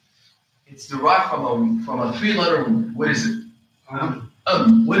 it's derived from a three-letter word. What is it?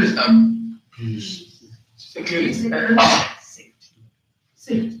 What is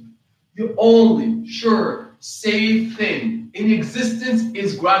Safety. The only sure, safe thing in existence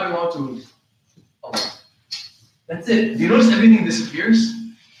is grabbing onto Allah. That's it. Do you notice everything disappears?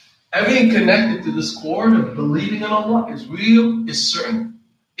 Everything connected to this cord of believing in Allah is real, is certain,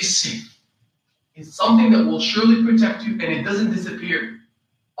 is safe. It's something that will surely protect you and it doesn't disappear.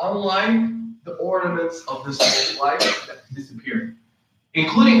 Unlike the ornaments of this life that disappear.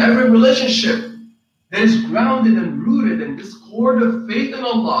 Including every relationship that is grounded and rooted in this cord of faith in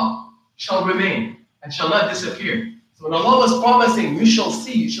Allah shall remain and shall not disappear. So when Allah was promising, you shall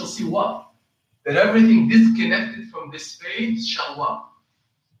see what? That everything disconnected from this faith shall what?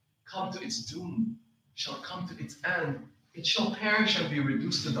 Come to its doom, shall come to its end. It shall perish and be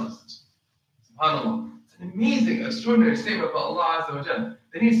reduced to dust. SubhanAllah. It's an amazing, extraordinary statement about Allah Azza wa Jalla.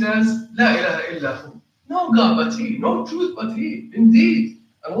 Then He says, La ilaha illahu. No God but He, no truth but He. Indeed.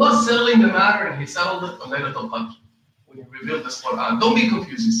 And Allah settling the matter and He settled it on Laylatul Qadr when He revealed this Qur'an. Don't be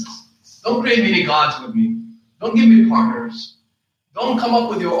confused, He says. Don't create many gods with me. Don't give me partners. Don't come up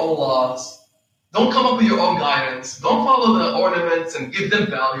with your own laws. Don't come up with your own guidance. Don't follow the ornaments and give them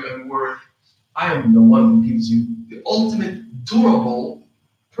value and worth. I am the one who gives you the ultimate, durable,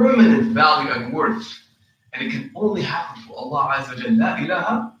 permanent value and worth. And it can only happen for Allah Azza wa Jalla. La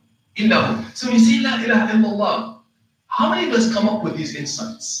ilaha illahu. So when you say La ilaha illallah, how many of us come up with these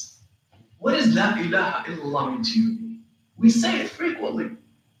insights? What does La ilaha illallah mean to you? We say it frequently.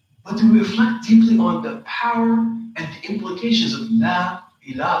 But do we reflect deeply on the power and the implications of La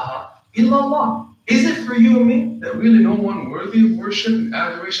ilaha illallah? Is it for you and me that really no one worthy of worship and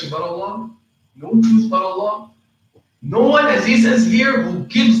adoration but Allah? No truth but Allah? No one, as He says here, who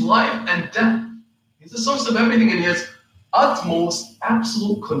gives life and death. He's the source of everything and He has utmost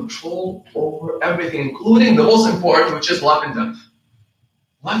absolute control over everything, including the most important, which is life and death.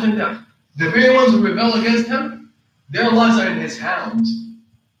 Life and death. The very ones who rebel against Him, their lives are in His hands.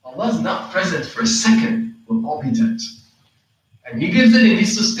 Allah is not present for a second, will all be dead. And He gives it and He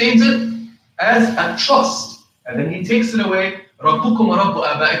sustains it as a trust. And then He takes it away. رَبُّكُمْ وَرَبُّ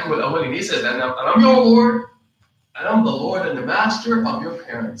آبَائِكُمُ الْأَوَّلِينَ. He says, and I'm your Lord, and I'm the Lord and the Master of your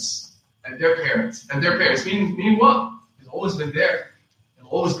parents, and their parents. And their parents, meaning what? He's always been there. He'll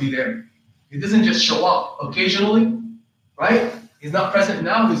always be there. He doesn't just show up occasionally, right? He's not present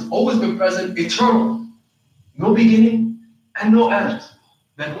now. He's always been present, eternal. No beginning and no end.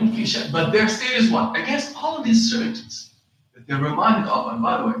 But their state is what? Against all of these certainties that they're reminded of. And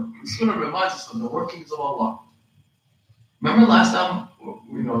by the way, this Surah reminds us of the workings of Allah. Remember last time,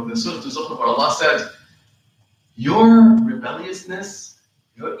 the Surah Ad-Dukhan where Allah said, your rebelliousness,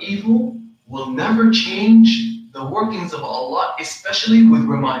 your evil will never change the workings of Allah, especially with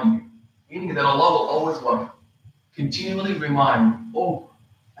reminding you. Meaning that Allah will always what? Continually remind over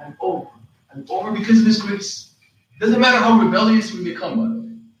and over and over because of His grace. It doesn't matter how rebellious we become, by the way,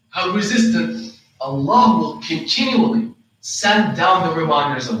 how resistant, Allah will continually send down the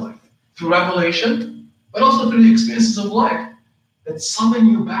reminders of life through revelation, but also through the experiences of life that summon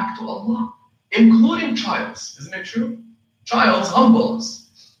you back to Allah, including trials. Isn't it true? Trials humble us.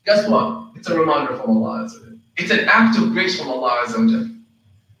 Guess what? It's a reminder from Allah Azza wa Jalla. It's an act of grace from Allah Azza wa Jalla.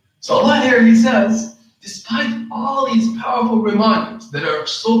 So Allah here, He says, despite all these powerful reminders that are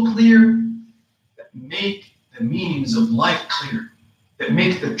so clear, that make the meanings of life clear, that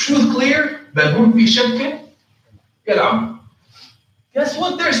make the truth clear, بَلْ هُمْ فِي شَكٍّ يَلْعَبُونَ. Guess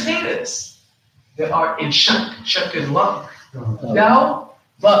what their state is? They are in shak. Shak is love. Doubt,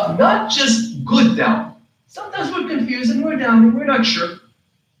 but not just good doubt. Sometimes we're confused and we're down and we're not sure.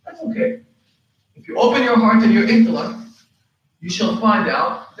 That's okay. If you open your heart and your intellect, you shall find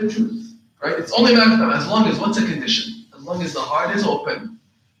out the truth. Right? It's only a matter of time. As long as, what's a condition? As long as the heart is open,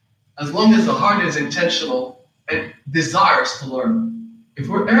 as long as the heart is intentional, and desires to learn. If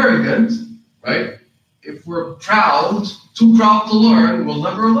we're arrogant, right? If we're proud, too proud to learn, we'll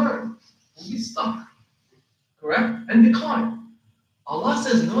never learn. We'll be stuck. Correct? And decline. Allah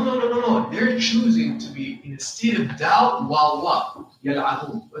says, no. They're choosing to be in a state of doubt while what?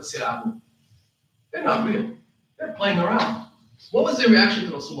 Yal'abun. What's yal'abun? They're not real. They're playing around. What was their reaction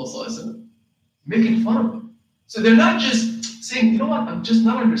to Rasulullah? Making fun of them. So they're not just saying, you know what, I'm just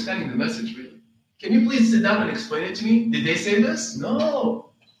not understanding the message really. Can you please sit down and explain it to me? Did they say this? No.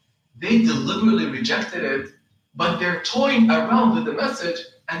 They deliberately rejected it, but they're toying around with the message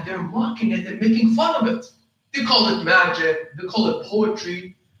and they're mocking it and making fun of it. They call it magic, they call it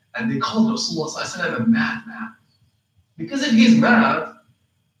poetry, and they call Rasulullah a madman. Because if he's mad,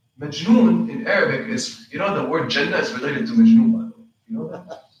 Majnoon in Arabic is, you know, the word Jannah is related to Majnoon, by the way. You know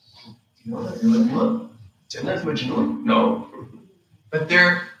that? You know that? You're like, what? Jannah is Majnoon? No. But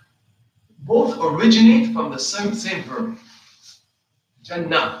they're both originate from the same verb.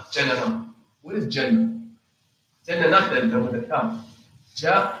 Jannah. What is Jannah? Jannah, not that with the kaf.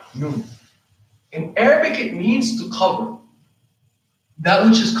 Ja-nun. In Arabic, it means to cover. That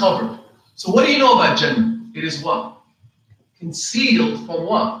which is covered. So what do you know about Jannah? It is what? Concealed from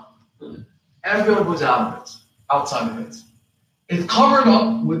what? Everyone who's outside of it. It's covered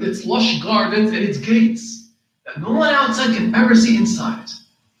up with its lush gardens and its gates that no one outside can ever see inside.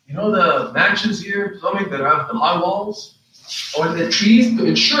 You know the mansions here, plumbing that have the high walls? Or the trees to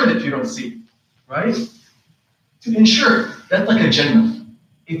ensure that you don't see. Right? To ensure. That's like a Jannah.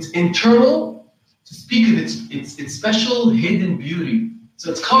 It's internal to speak of its special hidden beauty.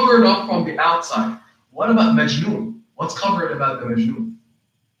 So it's covered up from the outside. What about Majnoon? What's covered about the Majnoon?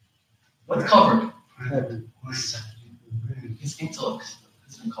 What's covered? His intellect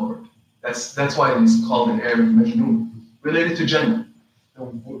has been covered. That's why it's called in Arabic Majnoon, related to Jannah.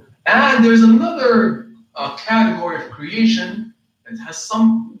 And there's another category of creation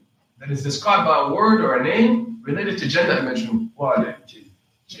that is described by a word or a name related to Jannah and Majnoon. What?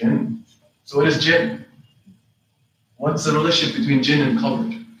 Jinn. So what is Jinn? What's the relationship between Jinn and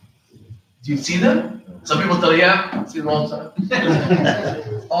covered? Do you see them? Some people tell you, yeah, see them all the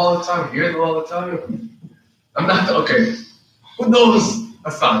time. All the time, hear them all the time. I'm not, okay. Put those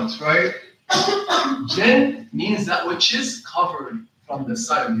aside, right? Jinn means that which is covered from the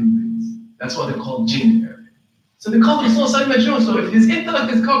side of human beings. That's why they call Jinn in Arabic. So they call Rasulullah Majnoon. So if his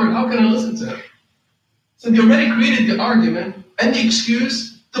intellect is covered, how can I listen to him? So they already created the argument and the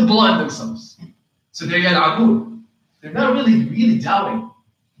excuse to blind themselves. So they're yal'abun. They're not really doubting.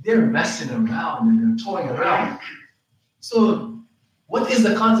 They're messing around and they're toying around. So what is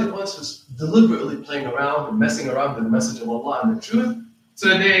the consequence of deliberately playing around and messing around with the message of Allah and the truth?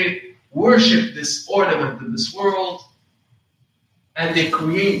 So they worship this ornament of this world and they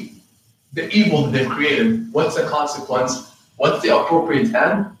create the evil that they've created. What's the consequence? What's the appropriate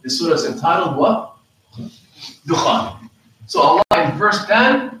end? The surah is entitled what? Dukhan. So Allah in verse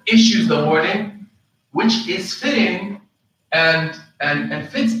 10 issues the warning, which is fitting and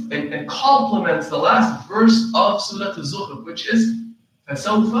fits and complements the last verse of Surah Ad-Dukhan, which is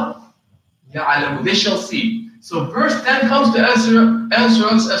فَسَوْفَ يَعْلَمُ. They shall see. So verse 10 comes to answer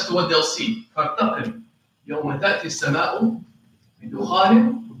us as to what they'll see. فَارْتَقِبْ يَوْمَ تَأْتِي السَّمَاءُ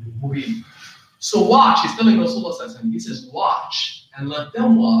بِدُخَانٍ مُبِينٍ. So watch, he's telling Rasulullah, he says, watch and let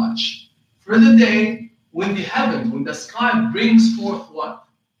them watch for the day when the heavens, when the sky brings forth what?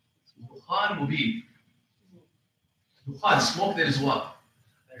 Dukhan mubin. Dukhan, smoke that is what?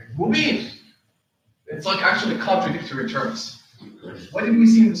 Mubin. It's like actually contradictory terms. What did we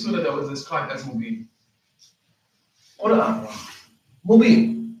see in the surah that was described as mubin? Qur'an.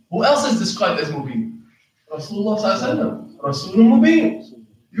 Mubin. Who else is described as mubin? Rasulullah sallallahu Rasulullah mubin.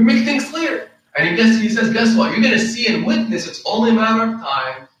 You make things clear. And he says, guess what? You're going to see and witness, it's only a matter of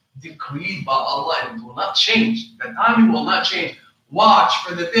time, decreed by Allah, and it will not change. The timing will not change. Watch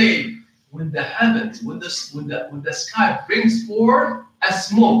for the day when the heavens, when the sky brings forth a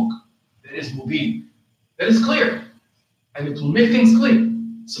smoke that is mubin, that is clear, and it will make things clear.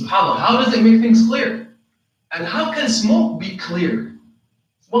 SubhanAllah, how does it make things clear? And how can smoke be clear?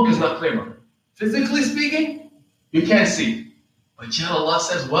 Smoke is not clear. Physically speaking, you can't see. But yet Allah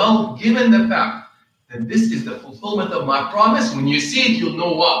says, well, given the fact that this is the fulfillment of my promise, when you see it, you'll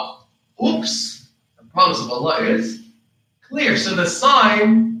know what? Oops, the promise of Allah is clear. So the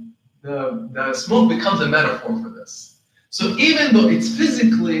sign, the smoke becomes a metaphor for this. So even though it's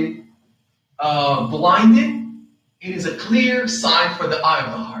physically blinding, it is a clear sign for the eye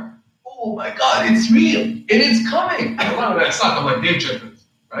of the heart. Oh my God, it's real. It is coming. It's not like day judgment,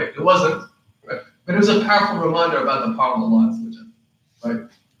 right? It wasn't. Right? But it was a powerful reminder about the power of Allah, right?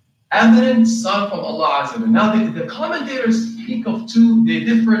 evident sign from Allah Azza wa Jalla. Now the commentators speak of two, they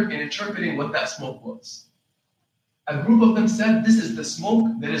differ in interpreting what that smoke was. A group of them said this is the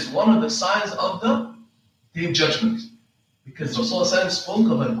smoke that is one of the signs of the Day of Judgment. Because Rasulullah spoke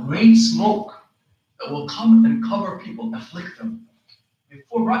of a great smoke that will come and cover people, afflict them,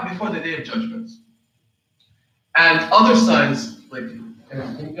 right before the Day of Judgment. And other signs, like,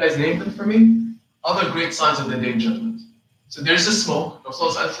 can you guys name them for me? Other great signs of the Day of Judgment. So there's a smoke.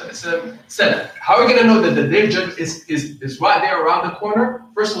 Rasulullah said, how are we going to know that the Day of Judgment is right there around the corner?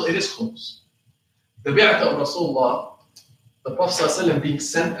 First of all, it is close. The Bi'at of Rasulullah, the Prophet ﷺ being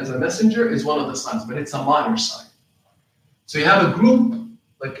sent as a messenger is one of the signs, but it's a minor sign. So you have a group,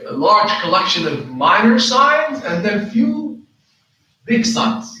 like a large collection of minor signs, and then few big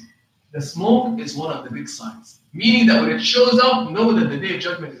signs. The smoke is one of the big signs, meaning that when it shows up, know that the Day of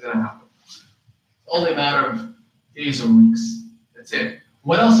Judgment is going to happen. It's only a matter of days or weeks. That's it.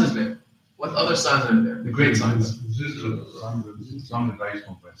 What else is there? What other signs are there? The great signs.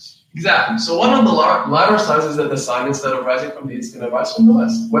 Exactly. So one of the latter signs is that the sun, instead of rising from the east, is going to rise from the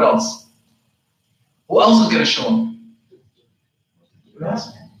west. What else? Who else is going to show up? What else?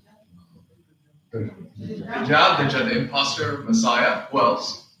 Dajjal, the imposter, Messiah. Who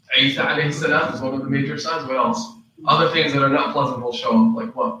else? Isa alayhi salam is one of the major signs. What else? Other things that are not pleasant will show up.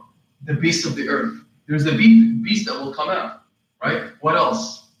 Like what? The beast of the earth. There's the beast that will come out. Right? What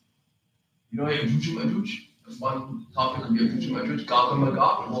else? You know, Ya'juj Ma'juj. That's one topic of Ya'juj Ma'juj. Gog and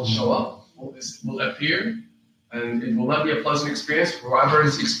Magog will show up. Will appear. And it will not be a pleasant experience for whoever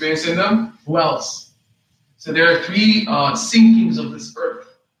is experiencing them. Who else? So there are three sinkings of this earth.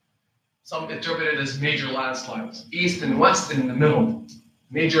 Some interpret it as major landslides. East and west and in the middle.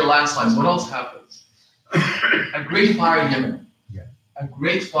 Major landslides. What else happens? A great fire in Yemen. Yeah. A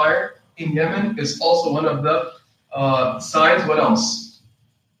great fire in Yemen is also one of the signs. What else?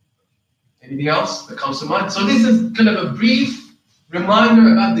 Anything else that comes to mind? So this is kind of a brief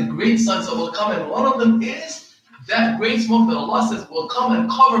reminder about the great signs that will come. And one of them is that great smoke that Allah says will come and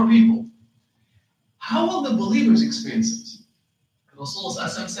cover people. How will the believers experience it? Rasulullah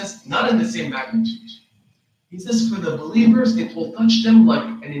says, not in the same magnitude. He says, for the believers, it will touch them like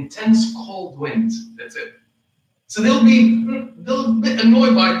an intense cold wind. That's it. So they'll be a bit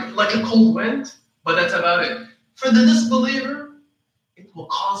annoyed by like a cold wind, but that's about it. For the disbeliever, it will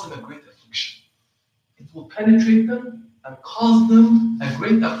cause them a great affliction. It will penetrate them and cause them a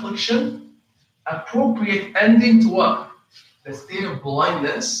great affliction, appropriate ending to what? The state of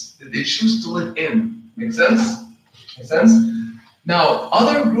blindness that they choose to live in. Make sense? Make sense? Now,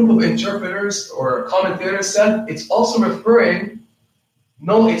 other group of interpreters or commentators said it's also referring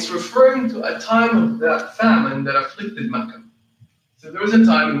to a time of that famine that afflicted Mecca. So there was a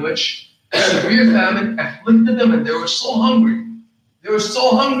time in which a severe famine afflicted them and they were so hungry. They were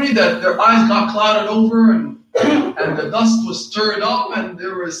so hungry that their eyes got clouded over and the dust was stirred up and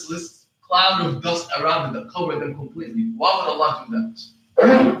there was this cloud of dust around them that covered them completely. Why would Allah do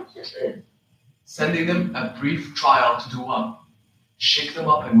that? Sending them a brief trial to do what? Shake them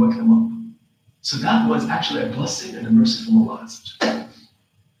up and wake them up. So that was actually a blessing and a mercy from Allah.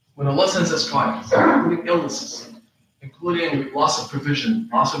 When Allah sends us trials, including illnesses, including loss of provision,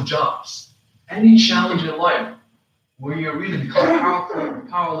 loss of jobs, any challenge in life where you really become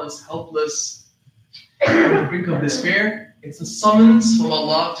powerless, helpless, on the brink of despair, it's a summons from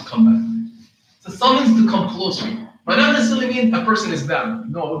Allah to come back. It's a summons to come closer. But not necessarily mean a person is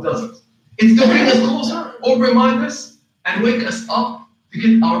bad. No, it doesn't. It's to bring us closer, or remind us, and wake us up to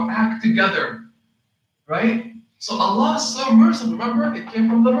get our act together. Right? So Allah is so merciful. Remember, it came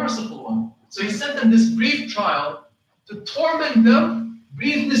from the merciful one. So He sent them this brief trial to torment them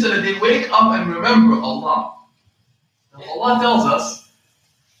briefly so that they wake up and remember Allah. Now Allah tells us,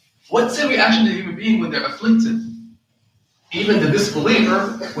 what's the reaction of the human being when they're afflicted? Even the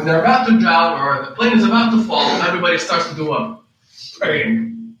disbeliever, when they're about to drown or the plane is about to fall, everybody starts to do what?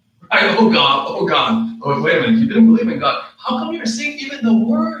 Praying. Right? Oh God, oh God. Oh, wait a minute, you didn't believe in God. How come you're saying even the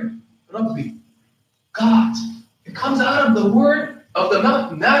word Rabbi? God. It comes out of the word of the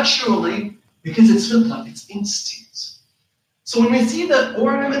mouth naturally because it's fitra, it's instinct. So when we see the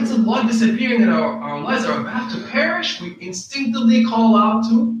ornaments of blood disappearing and our lives are about to perish, we instinctively call out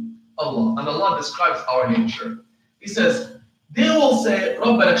to Allah. And Allah describes our nature. He says, they will say,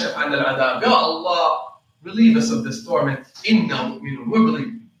 رَبَّنَا اكْشِفْ عَنَّا الْعَذَابَ. Ya Allah, relieve us of this torment. إِنَّا مُؤْمِنُونَ. We're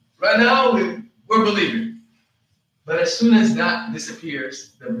believing. Right now, we're believing. But as soon as that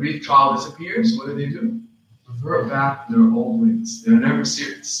disappears, the brief trial disappears, what do? Revert back to their old ways. They're never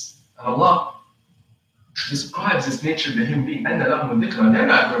serious. And Allah describes this nature to Him being أَنَّ لَهُمُ الذِّكْرَ. They're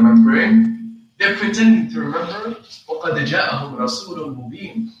not remembering. They're pretending to remember. وَقَدْ جَاءَهُمْ رَسُولٌ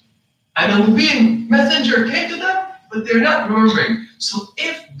مُبِينٌ. And a Mubin messenger came to them, but they're not remembering. So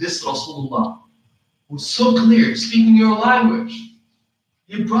if this Rasulullah was so clear, speaking your language,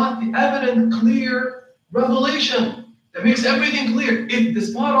 he brought the evident, clear revelation that makes everything clear. If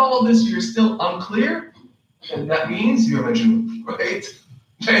despite all of this you're still unclear, then that means you're Majnun, right?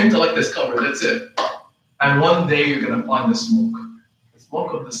 Your intellect is covered, that's it. And one day you're going to find the smoke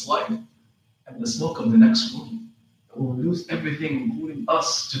of this life, and the smoke of the next one. And we'll lose everything, including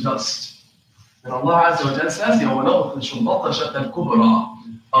us, to dust. And Allah Azza wa Jalla says,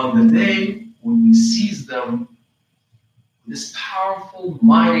 on the day when we seize them, this powerful,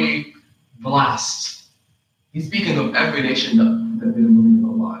 mighty blast. He's speaking of every nation that didn't believe in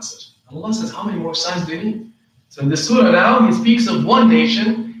Allah Azza wa Jalla. Allah says, how many more signs do you need? So in the surah now, he speaks of one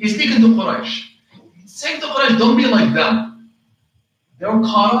nation. He's speaking to Quraysh. He's saying to Quraysh, don't be like them. They were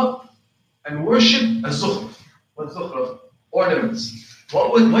caught up and worship az-zukhruf. What's zukhruf? Ornaments.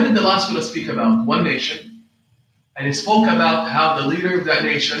 What did the last surah speak about? One nation. And it spoke about how the leader of that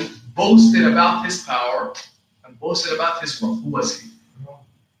nation boasted about his power and boasted about his wealth. Who was he?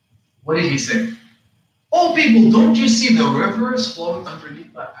 What did he say? Oh people, don't you see the rivers flowing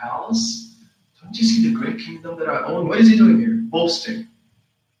underneath my palace? Don't you see the great kingdom that I own? What is he doing here? Boasting.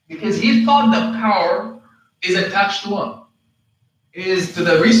 Because he thought that power is attached to what? Is to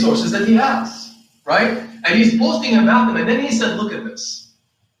the resources that he has. Right? And he's boasting about them. And then he said, look at this.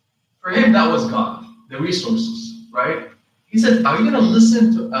 For him, that was God. The resources. Right? He said, are you going to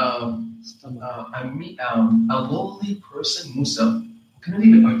listen to a lowly person, Musa, who cannot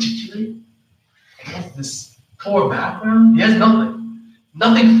even articulate? He has this poor background. He has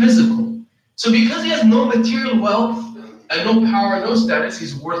nothing physical. So because he has no material wealth and no power, no status,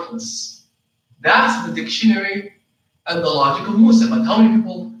 he's worthless. That's the dictionary and the logic of Musa. But how many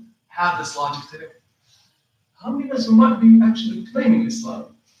people have this logic today? How many of us might be actually claiming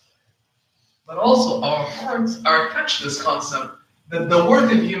Islam? But also our hearts are attached to this concept that the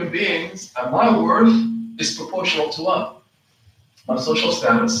worth of human beings and my worth is proportional to what? My social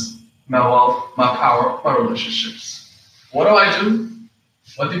status, my wealth, my power, my relationships. What do I do?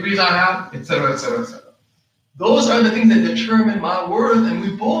 What degrees I have, etc., etc., etc. Those are the things that determine my worth, and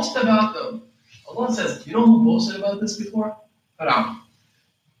we boast about them. Allah says, you know who boasted about this before? Fir'aun.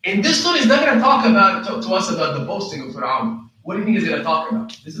 In this surah, he's not going to talk to us about the boasting of Fir'aun. What do you think he's going to talk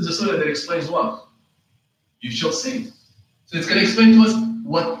about? This is a surah that explains what? You shall see. So it's going to explain to us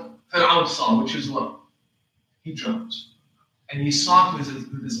what Fir'aun saw, which is what? He drowned. And he saw it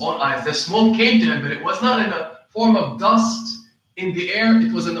with his own eyes. The smoke came to him, but it was not in a form of dust in the air.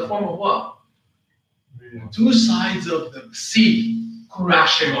 It was in the form of what? Two sides of the sea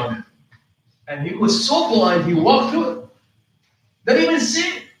crashing on him. And he was so blind, he walked through it. Didn't even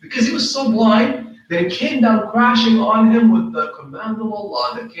see it, because he was so blind that it came down crashing on him with the command of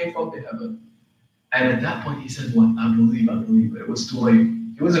Allah that came from the heaven. And at that point he said, what? I believe. But it was too late.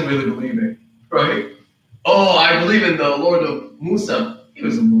 He wasn't really believing, right? Oh, I believe in the Lord of Musa. He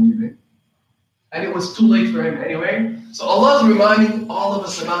wasn't believing. And it was too late for him anyway. So Allah is reminding all of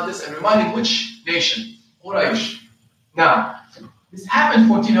us about this, and reminding which nation? Quraysh. Now, this happened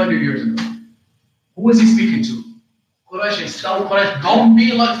 1400 years ago. Who was he speaking to? Quraysh is telling Quraysh, don't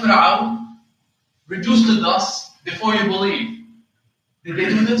be like Fir'aun, reduced to dust before you believe. Did they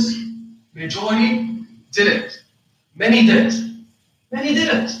do this? Majority didn't. Many didn't. Many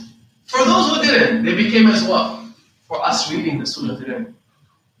didn't. For those who didn't, they became as well. For us reading the surah today,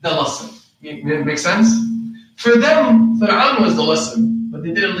 the lesson. Make sense? For them, Fir'aun was the lesson, but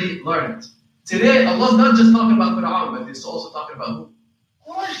they didn't learn it. Today, Allah's not just talking about Fir'aun, but He's also talking about who?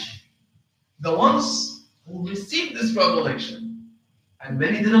 Quraysh. The ones who received this revelation. And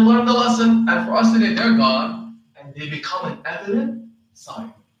many didn't learn the lesson, and for us today, they're gone, and they become an evident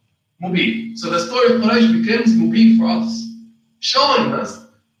sign. Mubin. So the story of Quraysh becomes Mubin for us, showing us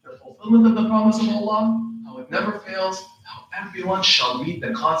the fulfillment of the promise of Allah, how it never fails, how everyone shall meet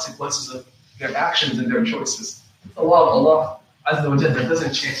the consequences of their actions and their choices. It's the law of Allah Azza wa Jalla that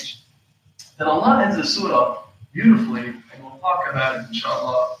doesn't change. Then Allah ends the surah beautifully, and we'll talk about it,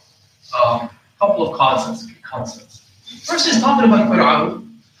 inshallah, a couple of concepts. First, he's talking about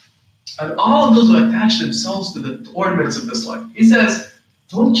Fir'aun and all of those who attach themselves to the ornaments of this life. He says,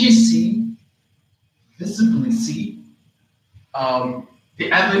 don't you visibly see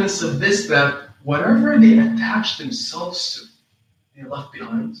the evidence of this, that whatever they attach themselves to, they left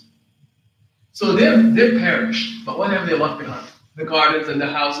behind. So they're perished, but what have they left behind? The gardens and the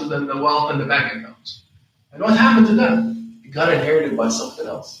houses and the wealth and the bank accounts. And what happened to them? It got inherited by something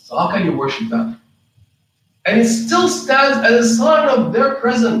else. So how can you worship that? And it still stands as a sign of their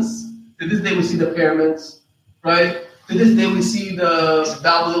presence. To this day we see the pyramids, right? To To this day, we see the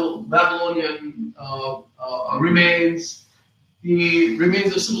Babylonian remains, the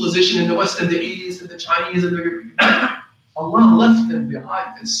remains of civilization in the West and the East, and the Chinese and the Europeans. Allah left them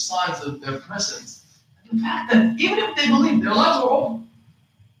behind as signs of their presence. And the fact that even if they believe their lives are over,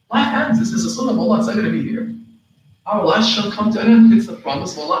 life ends. This is the Sunnah of Allah. It's not going to be here. Our lives shall come to an end. It's the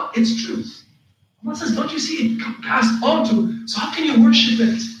promise of Allah. It's truth. Allah says, don't you see it passed on to? So how can you worship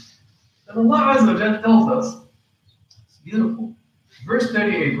it? And Allah Azza wa Jalla tells us, it's beautiful. Verse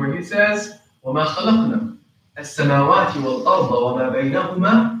 38, where He says, وَمَا خَلَقْنَا السَّمَاوَاتِ وَالْأَرْضَ وَمَا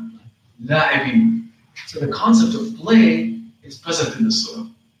بَيْنَهُمَا لَاعِبِينَ. So the concept of play is present in the surah.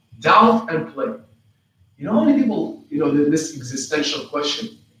 Doubt and play. You know how many people, this existential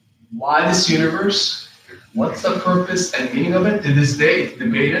question, why this universe? What's the purpose and meaning of it? To this day, it's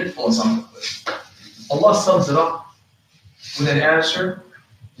debated philosophically. Allah sums it up with an answer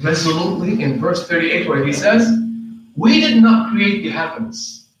resolutely in verse 38, where He says, we did not create the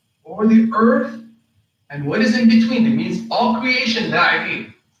heavens or the earth and what is in between. It means all creation,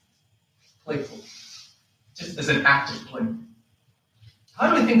 la'ibin, playful, just as an act of play.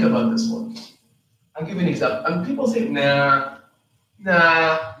 How do we think about this one? I'll give you an example. And people say, nah,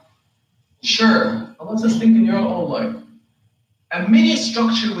 sure. Allah says, think in your own life. A mini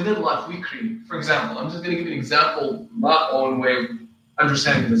structure within life we create. For example, I'm just going to give you an example, my own way of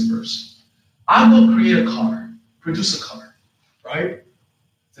understanding this verse. I will create a car, produce a car, right?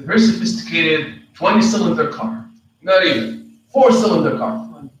 It's a very sophisticated 20-cylinder car. Not even. 4-cylinder car.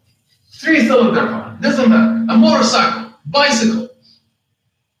 3-cylinder car. Doesn't matter. A motorcycle, bicycle.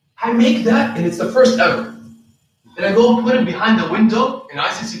 I make that and it's the first ever. Then I go put it behind the window in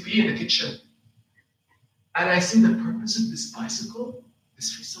ICCP in the kitchen. And I see the purpose of this bicycle,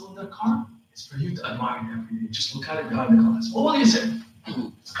 this 3-cylinder car, is for you to admire it every day. Just look at it behind the glass. What will you say?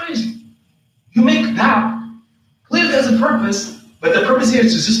 It's crazy. You make that, clearly has a purpose, but the purpose here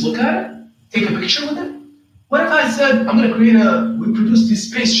is to just look at it, take a picture with it. What if I said, I'm going to we produce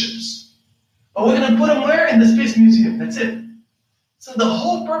these spaceships, but we're going to put them where? In the Space Museum. That's it. So the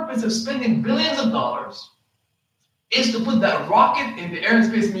whole purpose of spending billions of dollars is to put that rocket in the Air and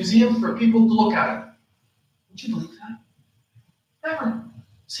Space Museum for people to look at it. Would you believe that? Never.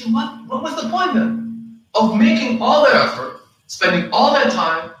 See, what was the point then? Of making all that effort, spending all that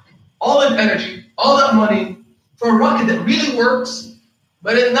time, all that energy, all that money for a rocket that really works,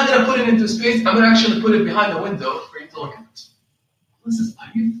 but I'm not going to put it into space, I'm going to actually put it behind the window for you to look at it. Listen, are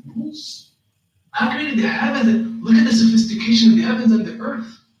you fools? I created the heavens, and look at the sophistication of the heavens and the earth.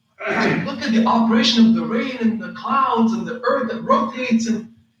 Look at the operation of the rain and the clouds and the earth that rotates and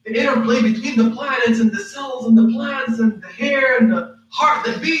the interplay between the planets and the cells and the plants and the hair and the heart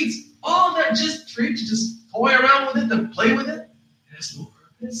that beats. All that just for you to just toy around with it and play with it. It has no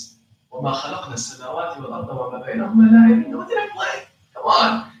purpose. وَمَا خَلَقْنَا السَّمَاوَاتِ وَالْأَرْضَ وَمَا بَيْنَهُمَا لَاعِبِينَ. What did I play? Come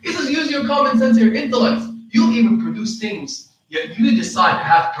on. He says use your common sense, your intellect. You even produce things, yet you decide to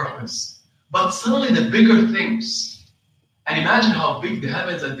have purpose. But suddenly the bigger things, and imagine how big the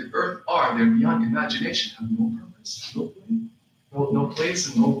heavens and the earth are, they're beyond imagination, have no purpose, no point. No place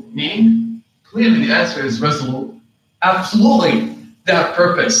and no meaning? Clearly the answer is resolute. Absolutely, they have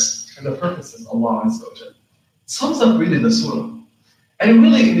purpose. And the purpose is Allah Azza wa Jalla. It sums up really the surah. And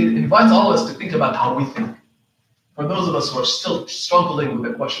it invites all of us to think about how we think. For those of us who are still struggling with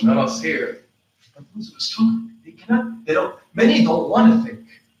the question, not us here, but those who are struggling, many don't want to think.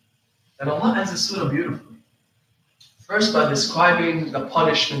 And Allah ends the surah beautifully. First by describing the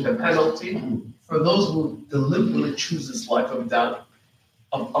punishment, the penalty, for those who deliberately choose this life of doubt,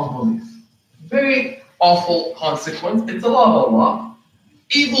 of unbelief. Very awful consequence. It's a law of Allah.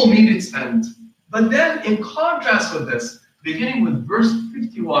 Evil meet its end. But then, in contrast with this, beginning with verse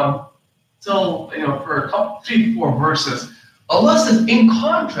 51 till for a couple, 3-4 verses, Allah says, in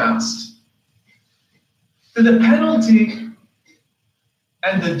contrast to the penalty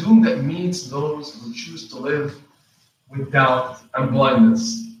and the doom that meets those who choose to live with doubt and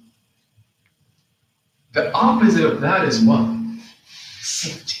blindness. The opposite of that is what?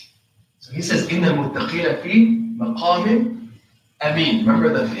 Safety. So he says, إِنَّ الْمُتَّقِينَ فِي مَقَامٍ أَمِينٍ. Remember,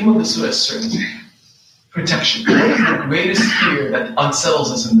 the theme of the surah is certainty. Protection. What is the greatest fear that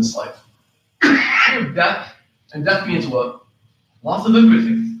unsettles us in this life? Fear of death. And death means what? Loss of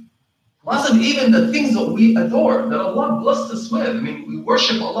everything. Loss of even the things that we adore, that Allah blessed us with. I mean, we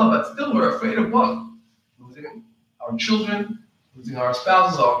worship Allah, but still we're afraid of what? Losing our children, losing our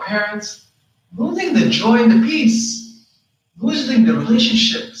spouses, our parents, losing the joy and the peace, losing the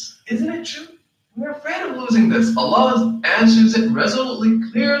relationships. Isn't it true? We're afraid of losing this. Allah answers it resolutely,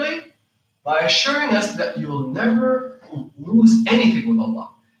 clearly, by assuring us that you will never lose anything with Allah.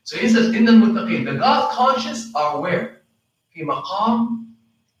 So he says, إِنَّ الْمُتَّقِينَ. The God conscious are where? في مقام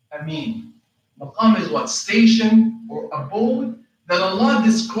أمين. Maqam is what? Station or abode that Allah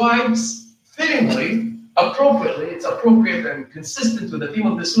describes fittingly, appropriately. It's appropriate and consistent with the theme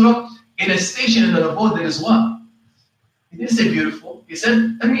of the surah in a station and an abode that is what? He didn't say beautiful. He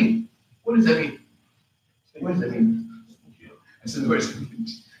said Amin. What does that mean? What does that mean? I said, where is it?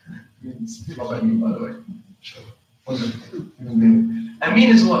 It means, by the way. What does it mean? Amin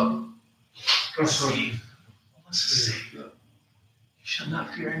is what? Safe. Allah says safe. You shall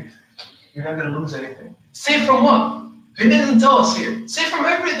not fear anything. You're not going to lose anything. Safe from what? He didn't tell us here. Safe from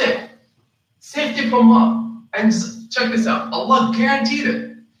everything. Safety from what? And check this out. Allah guaranteed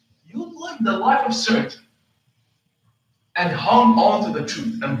it. You live the life of certainty and hung on to the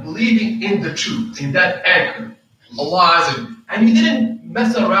truth and believing in the truth, in that anchor. Allah has it. And you didn't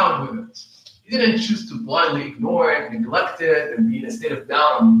mess around with it. You didn't choose to blindly ignore it, neglect it, and be in a state of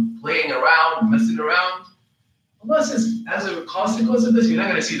doubt and playing around, messing around. Allah says, as a consequence of this, you're not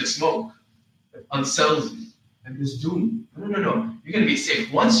going to see the smoke that unsettles you and this doom. No. You're going to be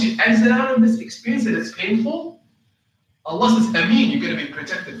safe. Once you exit out of this experience that is painful, Allah says, Ameen, you're going to be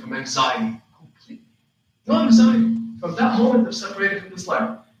protected from anxiety. Completely. No anxiety. From that moment of separating from this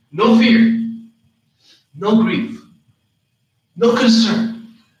life. No fear. No grief. No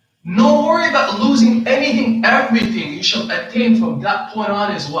concern. No worry about losing anything. Everything you shall attain from that point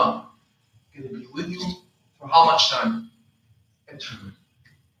on is what? Going to be with you for how much time? Eternity.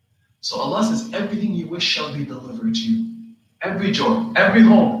 So Allah says, everything you wish shall be delivered to you. Every joy, every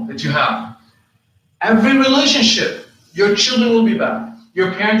home that you have, every relationship, your children will be back.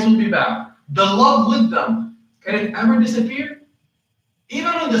 Your parents will be back. The love with them, can it ever disappear?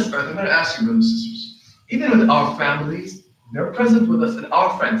 Even on this earth, I'm going to ask you, brothers and sisters, even with our families, they're present with us and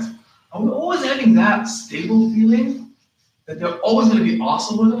our friends, are we always having that stable feeling that they're always going to be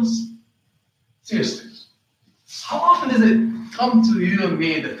awesome with us? Seriously. How often does it come to you and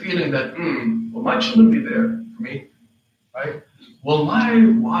me, the feeling that, will my children be there for me? Right? Will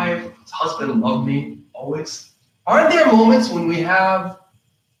my wife, husband love me always? Aren't there moments when we have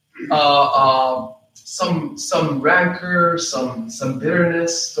some rancor, some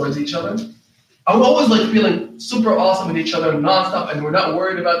bitterness towards each other? Are we always like feeling super awesome with each other nonstop and we're not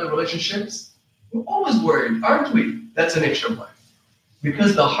worried about the relationships? We're always worried, aren't we? That's the nature of life.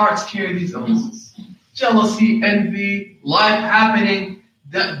 Because the hearts carry these illnesses. Jealousy, envy, life happening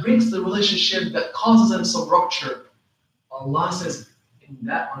that breaks the relationship, that causes them some rupture. Allah says,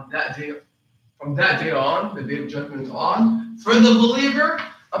 on that day, from that day on, the day of judgment on, for the believer,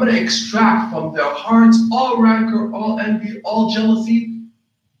 I'm going to extract from their hearts all rancor, all envy, all jealousy,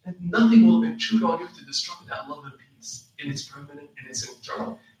 and nothing will intrude on you to destroy that love and peace. And it's permanent and it's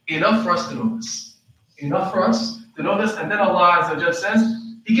eternal. Enough for us to know this. Enough for us to know this. And then Allah Azza wa Jalla says,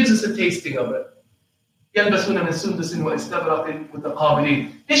 He gives us a tasting of it. يَلْبَسُونَ مِن سُنْدُسٍ وَإِسْتَبْرَقٍ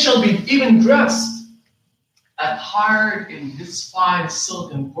مُتَقَابِلِينَ. They shall be even dressed, attired in this fine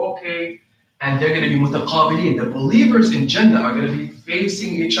silk and brocade, and they're going to be mutaqabilin. The believers in Jannah are going to be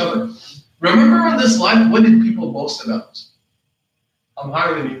facing each other. Remember in this life, what did people boast about? I'm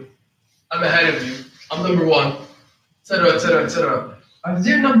higher than you. I'm ahead of you. I'm number one, etc., etc., etc. Are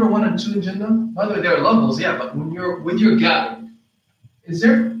there number 1 and 2 in Jannah? By the way, there are levels, yeah, but when you're with your gathering, is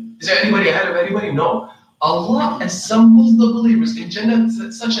there anybody ahead of anybody? No. Allah assembles the believers in Jannah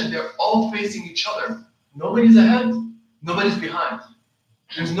such that they're all facing each other. Nobody's ahead, nobody's behind.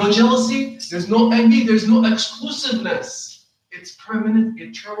 There's no jealousy, there's no envy, there's no exclusiveness. It's permanent,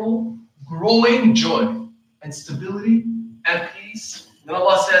 eternal, growing joy and stability and peace. And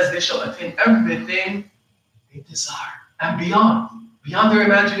Allah says they shall attain everything they desire and beyond their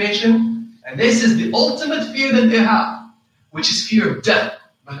imagination. And this is the ultimate fear that they have, which is fear of death.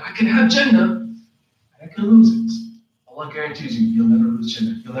 But I can have Jannah, I can lose it. Allah guarantees you'll never lose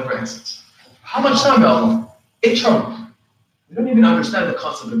Jannah, you'll never exit. How much time, Allah? Eternal. We don't even understand the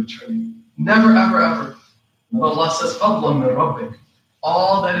concept of eternity. Never, ever, ever. And Allah says, فَضْلًا مِنْ رَبِّكَ.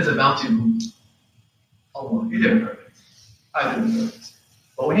 All that is about you. Allah, you didn't earn it. I didn't earn it.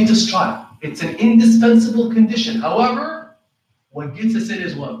 But we need to strive. It's an indispensable condition. However, what gets us in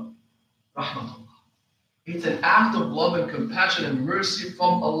is what? Rahmatullah. It's an act of love and compassion and mercy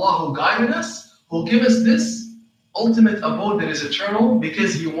from Allah who guided us, who give us this ultimate abode that is eternal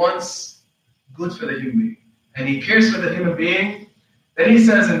because He wants good for the human being. And He cares for the human being. Then He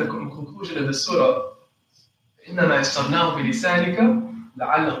says in the conclusion of the surah, إِنَّمَا يَسَّرْنَاهُ بِلِسَانِكَ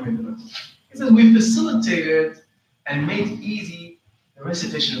لَعَلَّهُمْ يَتَذَكَّرُونَ. He says we facilitated and made easy the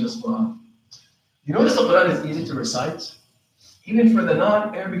recitation of this Quran. You notice the Quran is easy to recite, even for the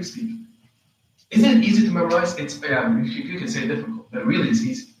non-Arabic speaker. Isn't it easy to memorize? You can say difficult, but really it's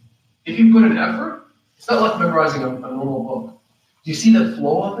easy. If you put an effort, It's not like memorizing a normal book. Do you see the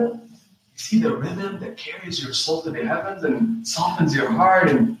flow of it? You see the rhythm that carries your soul to the heavens and softens your heart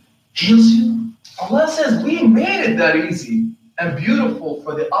and heals you? Allah says we made it that easy and beautiful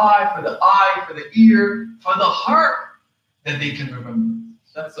for the eye, for the ear, for the heart, that they can remember.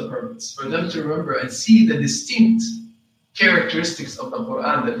 That's the purpose, for them to remember and see the distinct characteristics of the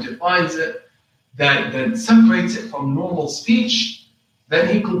Qur'an that defines it, that separates it from normal speech. Then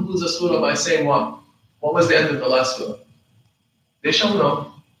he concludes the surah by saying what? What was the end of the last surah? They shall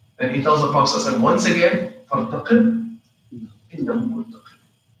know. And he tells the Prophet once again, فَارْتَقِبْ إِنَّهُمْ مُرْتَقِبْ.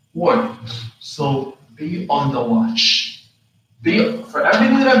 Warn. So be on the watch. For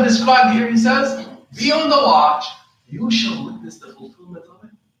everything that I've described here, he says, be on the watch. You shall witness the fulfillment of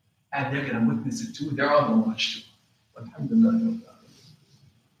it, and they're going to witness it too. They're on the watch too. Alhamdulillah.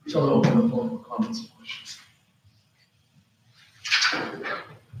 We shall open the floor for comments and questions.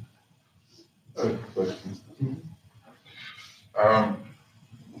 Questions. I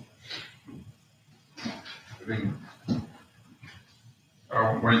think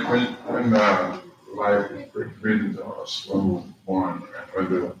when life is created to us when we were born,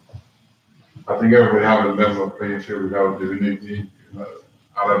 I think everybody have a level of playing field without divinity,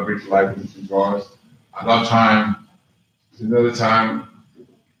 how to breathe life into God. At that time, another time,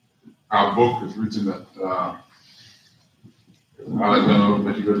 our book is written that I don't know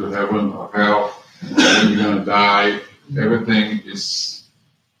that you go to heaven or hell, you're gonna die. Everything is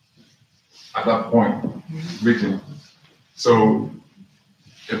at that point written. So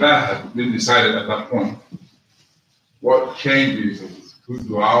if that had been decided at that point, what changes through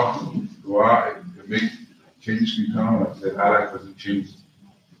dua, it makes changes become like that. Allah doesn't change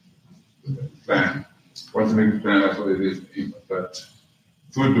the plan. Once you make the plan, that's what it is. But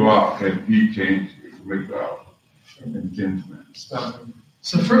through dua can be changed if you make dua and change plans.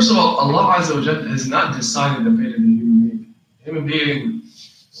 So first of all, Allah Azza wa Jalla has not decided the fate of the human being. Human being,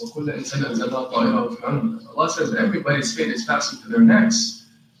 Allah says everybody's fate is passing to their necks.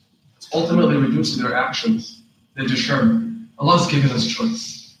 It's ultimately reduced to their actions. They determine. Allah's given us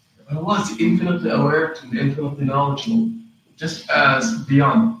choice. But Allah is infinitely aware and infinitely knowledgeable, just as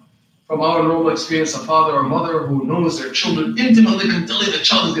beyond. From our normal experience, a father or mother who knows their children intimately can tell you the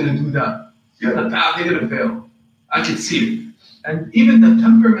child is going to do that. You're on the path, they're going to fail. I can see it. And even the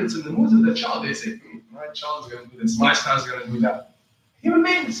temperaments and the moods of the child, they say, my child is going to do this, my spouse is going to do that. Human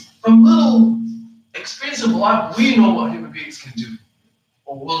beings, from little experience of life, we know what human beings can do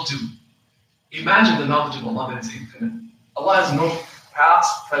or will do. Imagine the knowledge of Allah that is infinite. Allah has no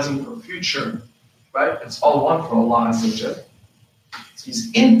past, present, or future, right? It's all one for Allah Azza wa Jalla. He's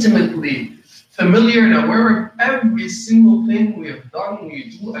intimately familiar and aware of every single thing we have done,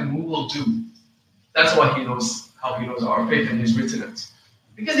 we do, and we will do. That's why He knows how He knows our fate and He's written it.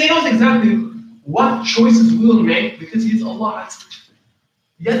 Because He knows exactly what choices we will make because He's Allah.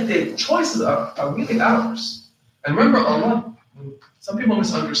 Yet the choices are really ours. And remember, Allah, some people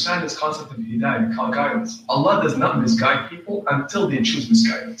misunderstand this concept of hidayah, guidance. Allah does not misguide people until they choose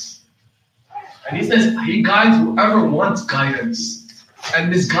misguidance. And He says He guides whoever wants guidance.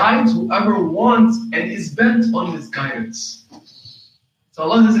 And misguides whoever wants and is bent on misguidance. So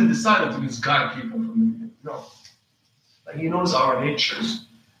Allah doesn't decide to misguide people from the beginning. No. But He knows our natures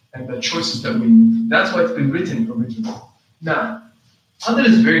and the choices that we make. That's why it's been written originally. Now, Qadr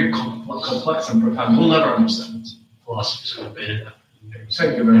is very complex and profound. We'll never understand it. Philosophy's debated that.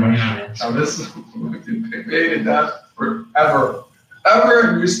 Thank you very much. Now this, we've debated that forever. Ever,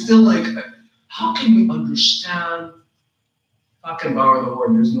 and you're still like, how can we understand? How can borrow the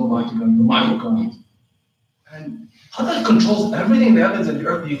word? There's no mighty God, the mighty God. And Qadr controls everything in the heavens and the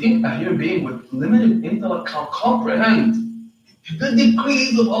earth. Do you think a human being with limited intellect can comprehend the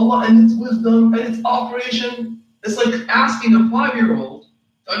decrees of Allah and its wisdom and its operation? It's like asking a 5-year-old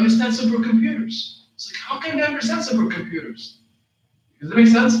to understand supercomputers. It's like, how can they understand supercomputers? Does that make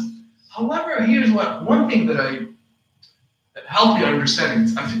sense? However, here's one thing that help you understand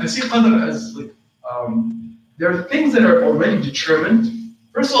it. I see Qadr as like, there are things that are already determined.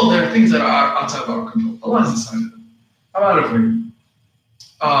 First of all, there are things that are outside of our control. Allah has decided them. I'm out of here.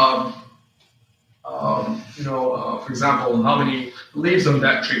 For example, how many leaves on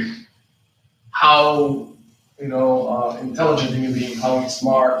that tree? How intelligent human being, how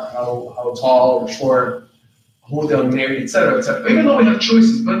smart, how tall or short, who they'll marry, etc., etc. Even though we have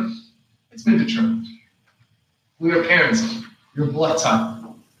choices, but it's been determined. We are parents, your blood type,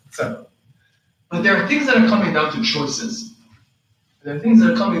 etc. But there are things that are coming down to choices. There are things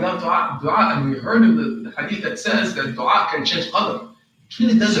that are coming down to dua, and we heard of the hadith that says that dua can change qadr. It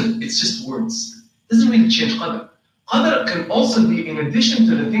really doesn't. It's just words. It doesn't really change qadr. Qadr can also be, in addition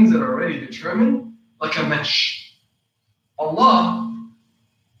to the things that are already determined, like a mesh. Allah,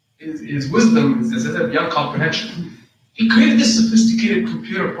 His wisdom is beyond comprehension. He created this sophisticated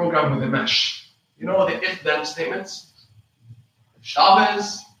computer program with a mesh. You know the if-then statements? If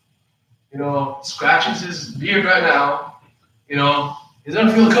Chavez, scratches his beard right now, he's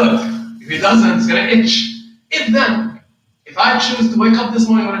gonna feel good. If he doesn't, it's gonna itch. If then, if I choose to wake up this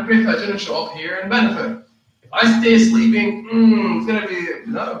morning when I pray Fajr and show up here and benefit. If I stay sleeping, it's gonna be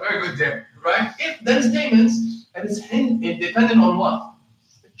not a very good day, right? If then statements, and it's dependent on what?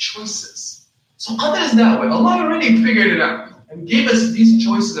 The choices. So qadr is that way. Allah already figured it out and gave us these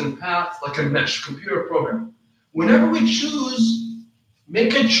choices and paths like a mesh, computer program. Whenever we choose,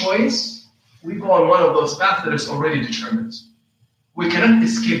 make a choice, we go on one of those paths that is already determined. We cannot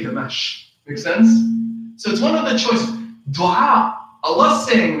escape the mesh. Make sense? So it's one of the choices. Dua, Allah's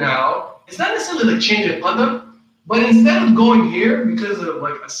saying now, it's not necessarily like changing qadr, but instead of going here because of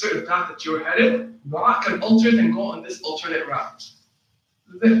like a certain path that you're headed, dua can alter it and go on this alternate route.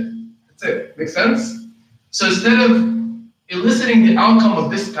 That's it. Make sense? So instead of eliciting the outcome of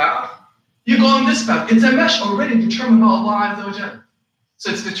this path, you go on this path. It's a mesh already determined by Allah Azza wa Jalla.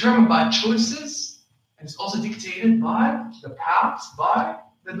 So it's determined by choices, and it's also dictated by the paths, by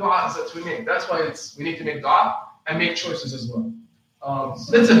the du'as that we make. That's why we need to make dua and make choices as well.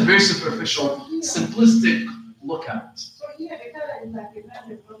 So that's a very superficial, simplistic look at it. So here, the color is like a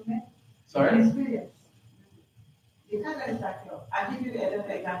development. Sorry? Experience. The color is like, I give you another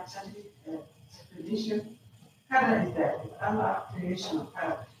explanation. Color is that Allah creation of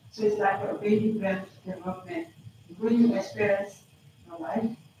color. So it's like a baby breath development. When you experience your life,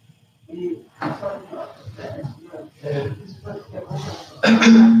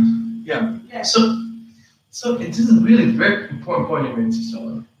 yeah. So this is a really very important point you made, Sister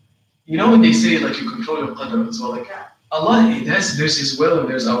Allah. You know when they say like you control your qadr as well, like Allah, there's His will and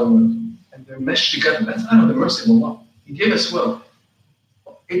there's our will, and they're meshed together. That's out of the mercy of Allah. He gave us will.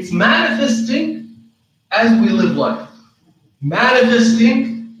 It's manifesting as we live life,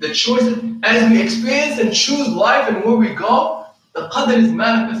 manifesting the choices as we experience and choose life and where we go. The qadr is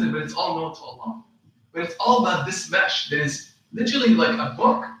manifested, but it's all known to Allah. But it's all about this mesh. There is literally like a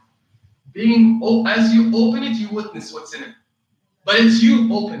book as you open it, you witness what's in it. But it's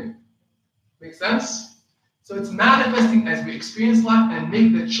you opening. Make sense? So it's manifesting as we experience life and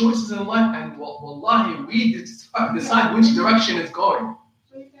make the choices in life, and wallahi, we decide which direction it's going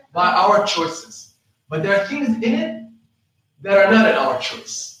by our choices. But there are things in it that are not in our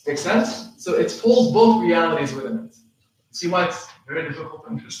choice. Make sense? So it pulls both realities within it. See why it's very difficult to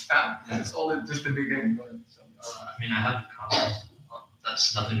understand? It's all just the beginning. I have a comment.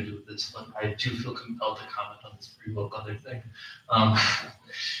 That's nothing to do with this, but I do feel compelled to comment on this free will qadr thing.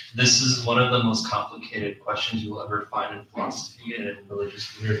 This is one of the most complicated questions you will ever find in philosophy and in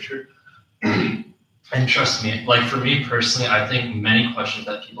religious literature. And trust me, like for me personally, I think many questions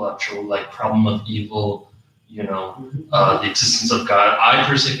that people have trouble, like problem of evil, the existence of God, I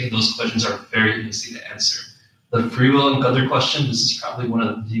personally think those questions are very easy to answer. The free will and qadr question, this is probably one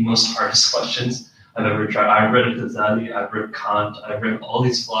of the most hardest questions I've ever tried. I've read Ghazali, I've read Kant, I've read all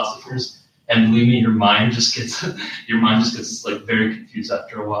these philosophers, and believe me, your mind just gets like very confused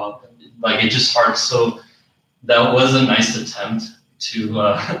after a while. Like it's just hard. So that was a nice attempt to,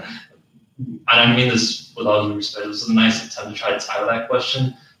 and I mean this with all due respect, it was a nice attempt to try to tackle that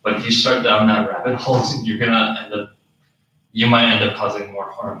question. But if you start down that rabbit hole, you might end up causing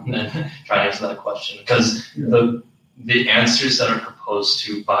more harm than trying to answer that question, because the answers that are proposed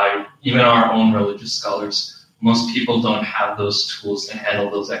to by even our own religious scholars, most people don't have those tools to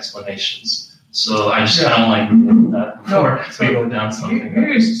handle those explanations. So I just kind of like that before we go down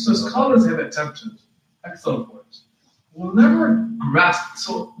something. So scholars have attempted, excellent point. We'll never grasp.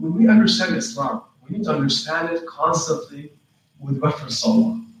 So when we understand Islam, we need to understand it constantly with reference to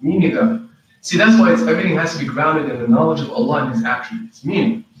Allah. Meaning that, see, that's why everything has to be grounded in the knowledge of Allah and His attributes.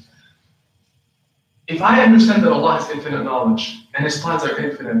 Meaning, if I understand that Allah has infinite knowledge, and His plans are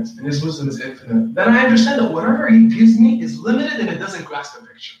infinite, and His wisdom is infinite, then I understand that whatever He gives me is limited and it doesn't grasp the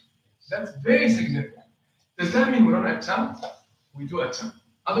picture. That's very significant. Does that mean we don't attempt? We do attempt.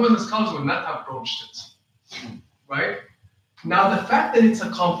 Otherwise, the scholars would not have broached it. Right? Now, the fact that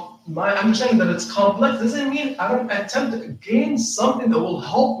my understanding that it's complex doesn't mean I don't attempt to gain something that will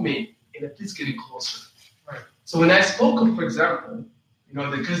help me in at least getting closer. Right. So when I spoke of, for example,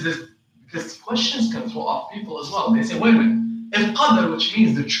 because questions can throw off people as well. They say, wait a minute, if qadr, which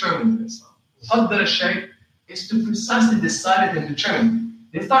means determined in Islam, qadr al-shay is to precisely decide it and determine.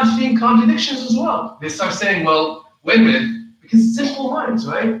 They start seeing contradictions as well. They start saying, well, wait a minute, because simple minds,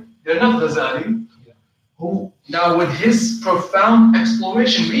 right? They're not Ghazali, who now with his profound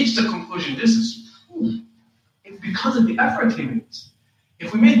exploration reached the conclusion, this is because of the effort he made.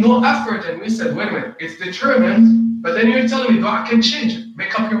 If we made no effort and we said, wait a minute, it's determined, but then you're telling me dua can change it.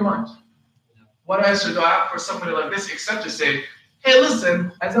 Make up your mind. What answer do I have for somebody like this except to say, hey,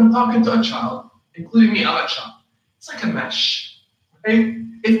 listen, as I'm talking to a child, including me, I'm a child. It's like a mesh, right?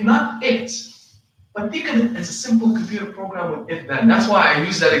 It's not it. But think of it as a simple computer program with if-then. That's why I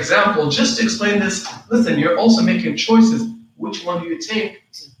use that example just to explain this. Listen, you're also making choices. Which one do you take?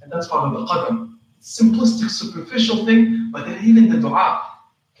 And that's part of the qadam. Simplistic, superficial thing, but then even the dua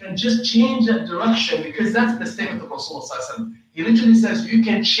can just change that direction because that's the statement of Rasulullah. He literally says you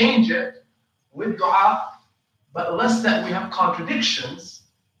can change it with dua, but less that we have contradictions.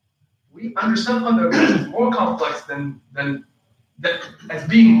 We understand qadar is more complex than that, as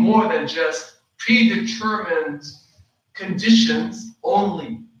being more than just predetermined conditions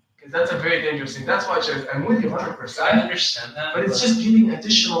only. Because that's a very dangerous thing. That's why I'm with you 100%. I understand that. But it's just giving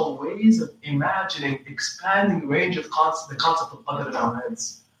additional ways of imagining, expanding the range of the concept of qadar in our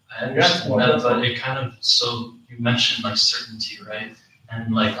heads. I understand that, but it kind of, so you mentioned like certainty, right?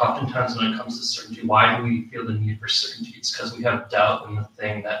 And like oftentimes when it comes to certainty, why do we feel the need for certainty? It's because we have doubt in the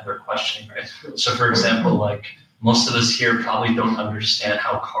thing that we're questioning, right? So for example, like most of us here probably don't understand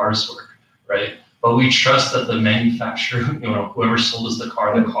how cars work, right? But we trust that the manufacturer, whoever sold us the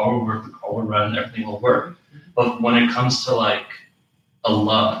car will work, the car will run, everything will work. But when it comes to like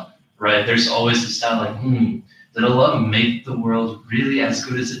Allah, right, there's always this doubt like, did Allah make the world really as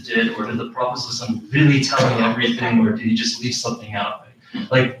good as it did? Or did the Prophet really tell me everything? Or did he just leave something out?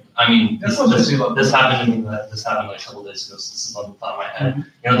 Right? Like, I mean, this happened to me, this happened like a couple days ago, so this is on the top of my head.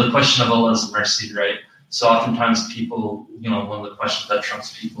 The question of Allah's mercy, right? So oftentimes people, one of the questions that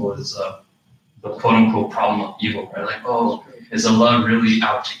trumps people is the quote-unquote problem of evil, right? Like, oh, is Allah really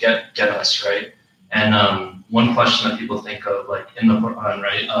out to get us, right? And one question that people think of, like in the Qur'an,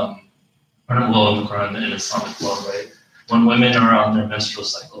 right? In the Qur'an, in Islamic law, right? When women are on their menstrual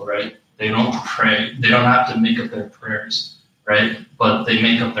cycle, right? They don't pray. They don't have to make up their prayers, right? But they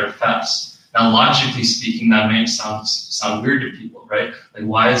make up their fasts. Now, logically speaking, that may sound weird to people, right? Like,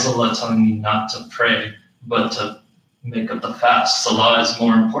 why is Allah telling me not to pray, but to make up the fast? Salah is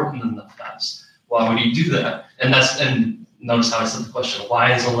more important than the fast. Why would he do that? And notice how I said the question,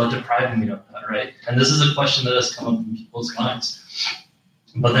 why is Allah depriving me of that, right? And this is a question that has come up in people's minds.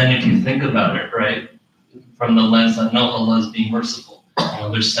 But then if you think about it, right, from the lens that no, Allah is being merciful.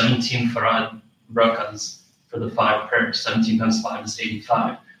 There's 17 farad rakahs for the 5 prayers. 17 times 5 is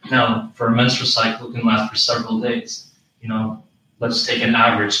 85. Now, for a menstrual cycle, it can last for several days. Let's take an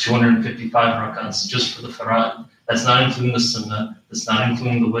average, 255 rakahs just for the farad. That's not including the sunnah. That's not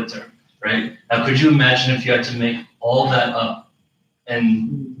including the witr, right? Now, could you imagine if you had to make all that up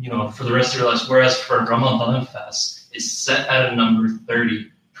and, for the rest of your lives, whereas for a Ramadan fast, it's set at a number 30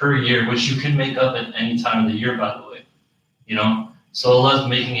 per year, which you can make up at any time of the year, by the way. So Allah is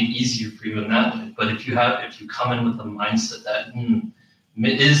making it easier for you in that way. But if you come in with a mindset that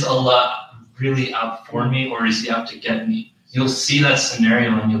is Allah really out for me, or is he out to get me? You'll see that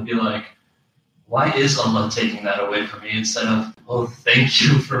scenario and you'll be like, why is Allah taking that away from me? Instead of, oh, thank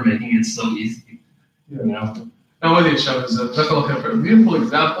you for making it so easy. Now, with each other, for beautiful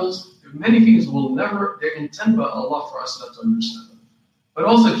examples. Many things they're intended by Allah for us not to understand them. But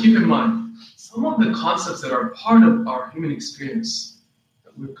also keep in mind, some of the concepts that are part of our human experience,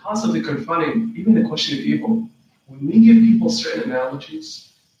 that we're constantly confronting, even the question of evil, when we give people certain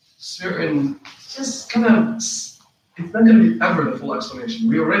analogies, just kind of, it's not going to be ever the full explanation.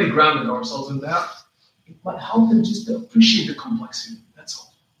 We already grounded ourselves in that. It might help them just to appreciate the complexity, that's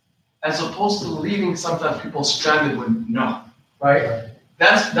all. As opposed to leaving sometimes people stranded with no, right?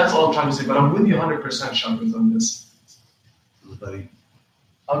 That's all I'm trying to say, but I'm with you 100%, Shabbos, on this. Buddy.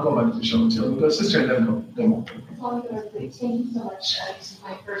 I'll go back to the show until go sister and then go. Thank you so much. This is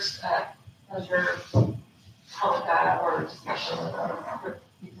my first pleasure halakha or discussion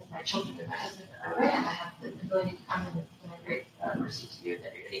because my children and my husband are away, and I have the ability to come in. It's been a great mercy to you and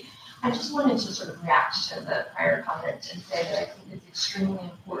everybody. I just wanted to sort of react to the prior comment and say that I think it's extremely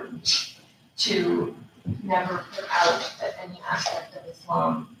important to never put out that any aspect of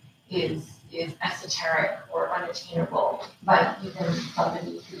Islam is esoteric or unattainable by even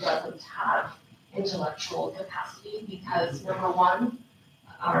somebody who doesn't have intellectual capacity, because number one,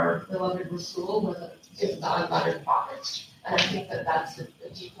 our beloved Rasul is a value-added prophet, and I think that that's a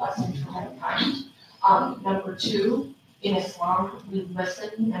deep lesson for mankind. Number two, in Islam, we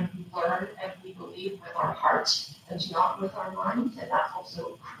listen and we learn and we believe with our heart and not with our mind, and that's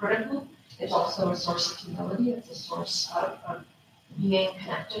also critical. It's also a source of humility. It's a source of being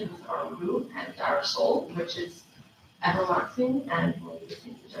connected with our root and our soul, which is everlasting and will be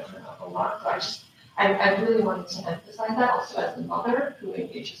the judgment of Allah. So I really wanted to emphasize that also as a mother who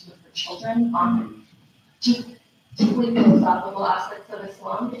engages with her children on deeply philosophical aspects of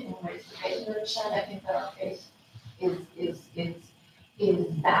Islam in ways that they can understand. I think that our faith is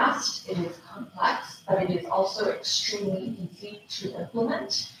vast, it is complex, but it is also extremely easy to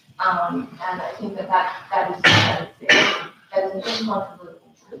implement. And I think that is an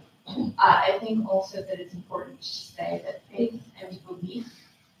incontrovertible truth. I think also that it's important to say that faith and belief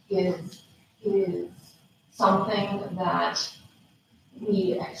is something that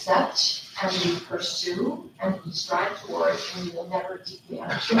we accept and we pursue and we strive towards, and we will never deeply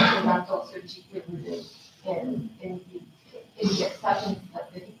understand. And that's also deeply rooted in the acceptance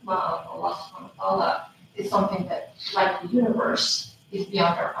that the hikmah of Allah subhanahu wa ta'ala is something that, like the universe, is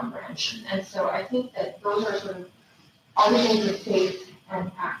beyond our comprehension. And so I think that those are sort of articles of faith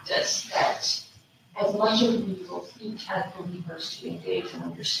and practice that, as much as we will seek as believers to engage and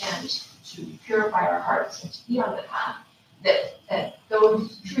understand, to purify our hearts and to be on the path, that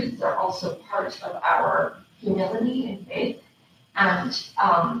those truths are also part of our humility and faith. And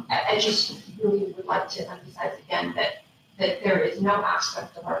I just really would like to emphasize again that there is no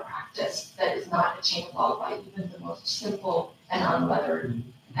aspect of our practice that is not attainable by even the most simple and unweathered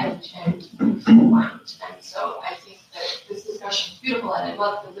and youthful mind. And so I think that this discussion is beautiful, and I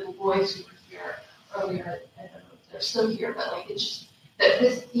love the little boys who were here earlier. I don't know if they're still here, but like it's just that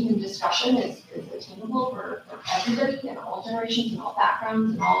this even discussion is attainable for everybody and all generations and all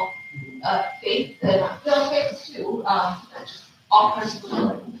backgrounds and all faiths and not faiths too, and just all kinds of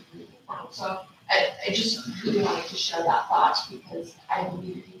people. So I just really wanted to share that thought because I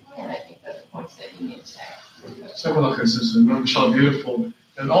believe it deeply, and I think that the points that you made today. Jazakallah, sister. Mashallah, beautiful.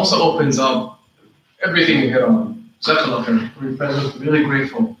 And it also opens up everything you hit on. Jazakallah, we're really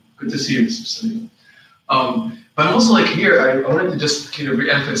grateful. Good to see you, Sister. But also, like here, I wanted to just kind of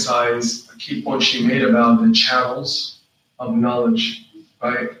re-emphasize a key point she made about the channels of knowledge,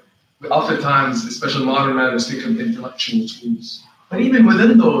 right? We oftentimes, especially modern man, think of intellectual tools. But even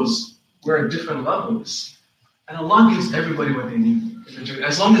within those, we're at different levels. And Allah gives everybody what they need,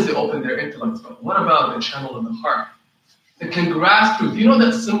 as long as they open their intellect. But what about the channel of the heart that can grasp truth? You know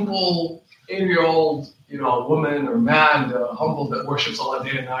that simple 8-year-old, woman or man, the humble that worships Allah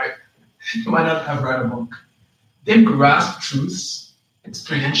day and night, you might not have read a book. They grasp truths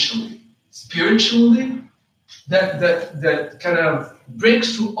experientially, spiritually, that kind of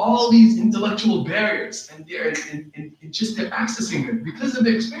breaks through all these intellectual barriers, and they're accessing it because of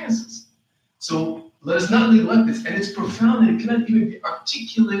their experiences. So let us not neglect this, and it's profound, and it cannot even be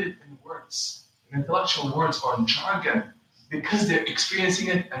articulated in words, in intellectual words or in jargon, because they're experiencing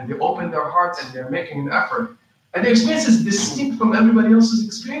it and they open their hearts and they're making an effort. And their experience is distinct from everybody else's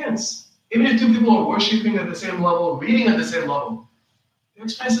experience. Even if two people are worshiping at the same level, reading at the same level, their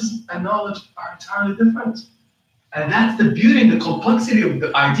experiences and knowledge are entirely different. And that's the beauty and the complexity of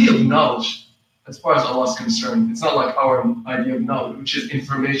the idea of knowledge as far as Allah is concerned. It's not like our idea of knowledge, which is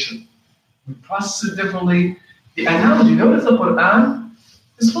information. We process it differently. The analogy, notice the Qur'an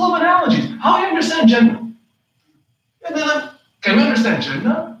is full of analogies. How do you understand Jannah? Can we understand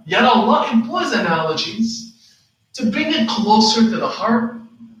Jannah? Yet Allah employs analogies to bring it closer to the heart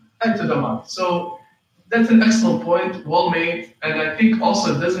and to the mind. So that's an excellent point, well made, and I think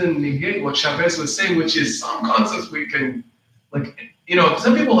also it doesn't negate what Chavez was saying, which is some concepts we can,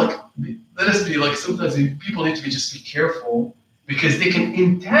 some people let us be sometimes people need to just be careful because they can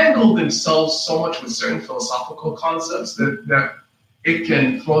entangle themselves so much with certain philosophical concepts that it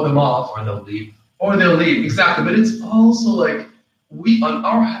can throw them off. Or they'll leave, exactly. But it's also we, on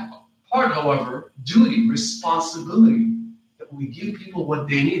our part, however, duty, responsibility, we give people what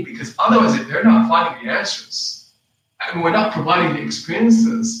they need, because otherwise, if they're not finding the answers, and we're not providing the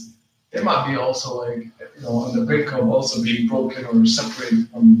experiences, they might be also on the brink of also being broken or separated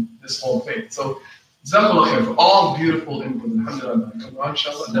from this whole faith. So, Jazakallah khair for all beautiful input. Alhamdulillah.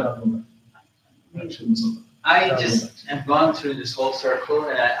 I just have gone through this whole circle,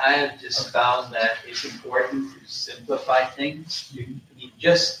 and I have just found that it's important to simplify things.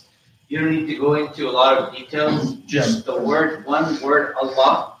 You don't need to go into a lot of details. Just one word,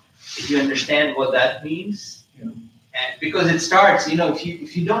 Allah. If you understand what that means, and because it starts,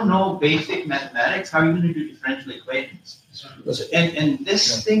 if you don't know basic mathematics, how are you going to do differential equations? And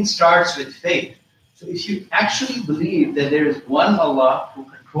this thing starts with faith. So if you actually believe that there is one Allah who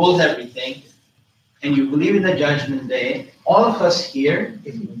controls everything, and you believe in the Judgment Day, all of us here,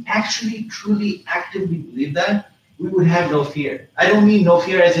 if we actually, truly, actively believe that, we would have no fear. I don't mean no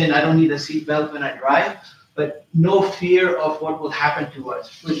fear as in I don't need a seatbelt when I drive, but no fear of what will happen to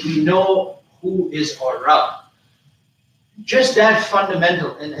us. Because we know who is our Rabb. just that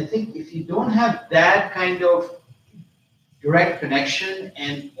fundamental. And I think if you don't have that kind of direct connection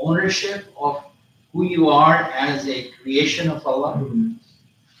and ownership of who you are as a creation of Allah,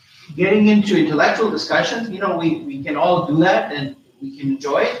 getting into intellectual discussions, we can all do that and we can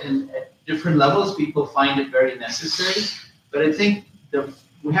enjoy it. And at different levels, people find it very necessary. But I think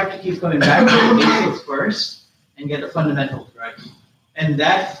we have to keep coming back to the basics first and get the fundamentals right. And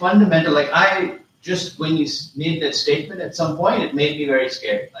that fundamental, when you made that statement at some point, it made me very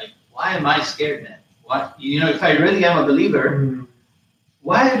scared. Like, why am I scared then? What, if I really am a believer,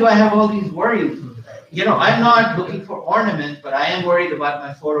 why do I have all these worries? I'm not looking for ornament, but I am worried about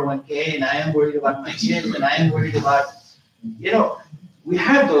my 401k, and I am worried about my kids, and I am worried about, we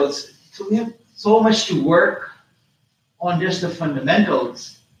have those. So we have so much to work on just the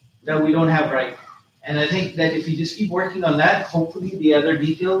fundamentals that we don't have right. And I think that if you just keep working on that, hopefully the other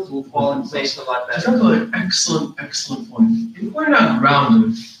details will fall in place a lot better. That's an excellent point. If we're not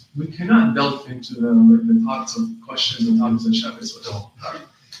grounded, we cannot delve into the thoughts of questions and thoughts and shabbos with all.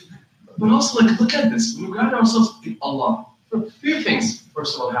 But also, look at this. When we ground ourselves in Allah, a few things,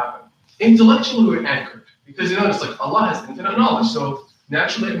 first of all, happen. Intellectually, we're anchored. Because Allah has infinite knowledge. So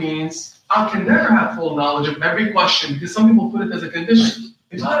naturally, it means I can never have full knowledge of every question, because some people put it as a condition.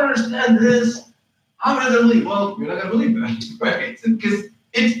 If I don't understand this, how am I going to believe? Well, you're not going to believe that, right? Because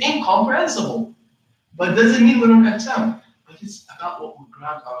it's incomprehensible. But it doesn't mean we don't attempt. But it's about what we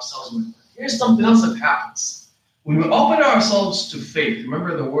ground ourselves with. Here's something else that happens. When we open ourselves to faith,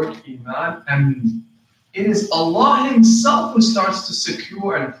 remember the word iman, and it is Allah Himself who starts to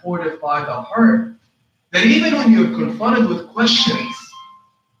secure and fortify the heart. That even when you're confronted with questions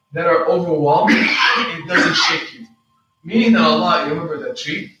that are overwhelming, it doesn't shake you. Meaning that Allah, you remember the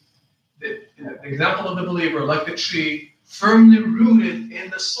tree? The example of the believer, like the tree, firmly rooted in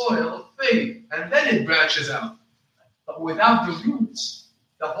the soil of faith, and then it branches out. But without the roots,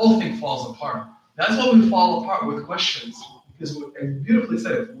 the whole thing falls apart. That's why we fall apart with questions, because as beautifully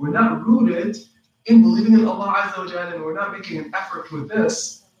said, we're not rooted in believing in Allah Azza wa Jalla, and we're not making an effort with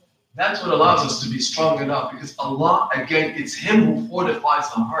this. That's what allows us to be strong enough, because Allah, again, it's Him who fortifies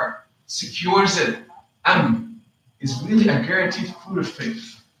the heart, secures it, and is really a guaranteed fruit of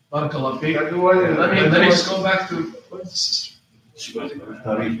faith. Barakallah feek. Let me just go back to what is the sister?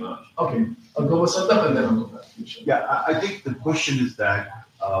 Okay, I'll go with Saddaq and then I'll go back. Yeah, I think the question is that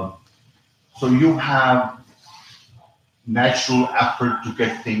so you have natural effort to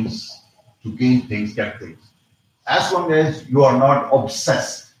get things, to gain things, get things. As long as you are not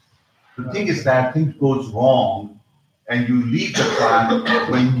obsessed. The thing is that things goes wrong and you leave the track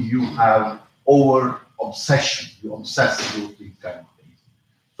when you have over obsession. You obsess with these kind of things.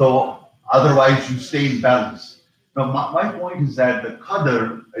 So otherwise you stay in balance. Now my point is that the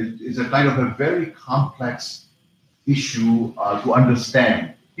qadr is a kind of a very complex issue to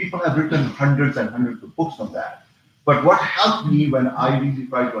understand. People have written hundreds and hundreds of books on that. But what helped me when I really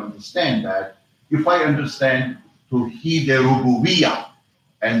try to understand that, if I understand Tawheed Rububiyyah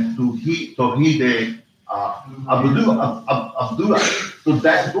and Tawheed Abdullah, so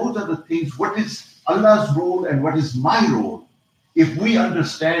that those are the things, what is Allah's role and what is my role? If we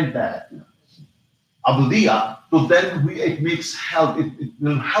understand that, Abdullah, so then it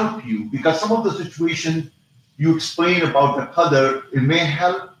will help you, because some of the situations you explain about the qadr, it may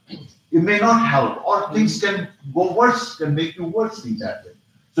help, it may not help, or things can go worse, can make you worse in that way.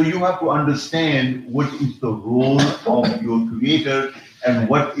 So you have to understand what is the role of your creator and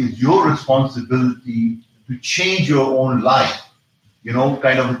what is your responsibility to change your own life.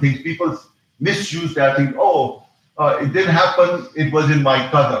 Kind of things. People misuse that thing, it didn't happen, it was in my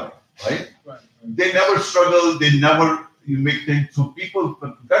qadr, right? They never struggle, you make things, so people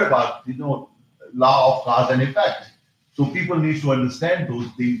forget about, law of cause and effect. So people need to understand those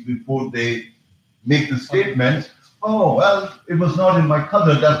things before they make the statement, it was not in my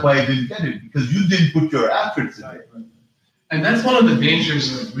qadr, that's why I didn't get it, because you didn't put your efforts in it. And that's one of the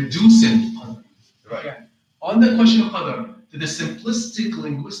dangers of reducing qadr. Right. Yeah. On the question of qadr, to the simplistic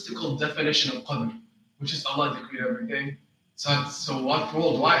linguistical definition of qadr, which is Allah decreed everything. So what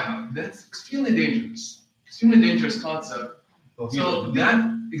role do I have? That's extremely dangerous concept. So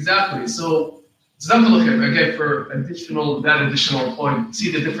that, exactly. So again, for that additional point,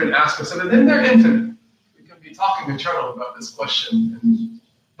 see the different aspects of it. Then they're infinite. We can be talking eternal about this question.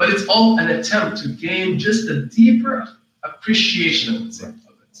 But it's all an attempt to gain just a deeper appreciation of it.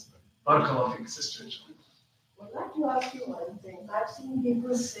 Barakallahu feek, sister. I'd like to ask you one thing. I've seen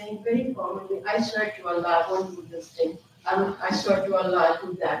people saying very commonly, I swear to Allah, I won't do this thing. I swear to Allah, I'll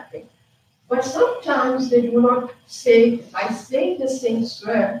do that thing. But sometimes they do not say, I say the same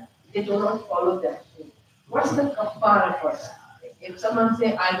swear, they do not follow that thing. What's the kafara for that? If someone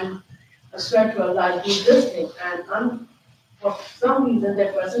say, I will swear to Allah, do this thing, and for some reason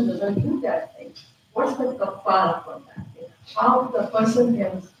that person doesn't do that thing, what's the kafara for that? How the person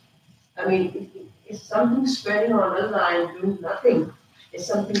can, if something swearing on Allah and doing nothing is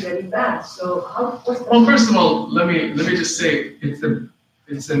something very bad. So Well, first of all, let me just say there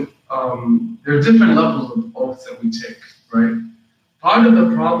are different levels of oaths that we take, right? Part of the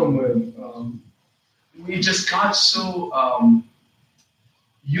problem with we just got so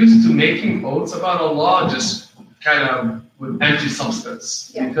used to making oaths about Allah just kind of with empty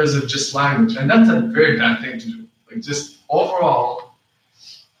substance because of just language, and that's a very bad thing to do. Like just overall,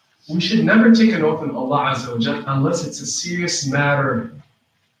 we should never take an oath on Allah Azza wa Jal unless it's a serious matter.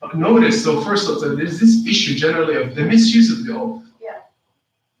 But notice, so first of all, there's this issue generally of the misuse of the oath. Yeah.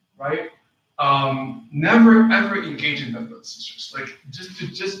 Right? Never ever engage in that, brothers and sisters. Like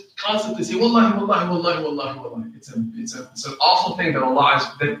just constantly say wallahi, wallahi, wallahi, wallahi, wallahi. It's an awful thing that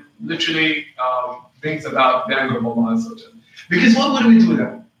that literally brings about the anger of Allah Azza wa Jal. Because what do we do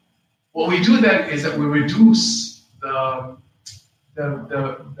then? What we do then is that we reduce the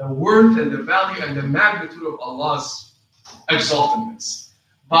worth and the value and the magnitude of Allah's exaltedness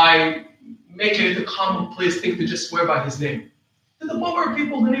by making it a commonplace thing to just swear by His name. To the point where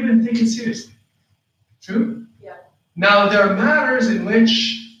people don't even take it seriously. True? Yeah. Now, there are matters in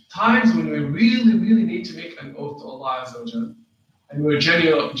which times when we really, really need to make an oath to Allah Azza wa Jal, and we're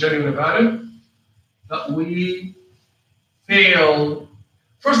genuine about it, that we fail.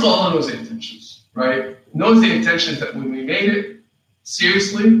 First of all, Allah knows the intentions, right? Knows the intentions that when we made it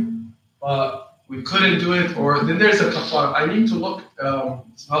seriously, but we couldn't do it, or then there's a kafara. I need to look,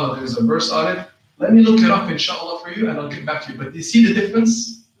 subhanAllah, there's a verse on it. Let me look it up, inshallah, for you, and I'll get back to you. But do you see the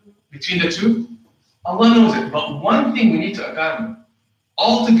difference between the two? Allah knows it. But one thing we need to abandon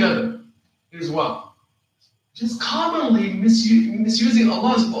altogether is what? Just commonly misusing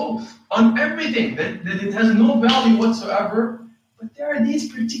Allah's oath on everything, that it has no value whatsoever. But there are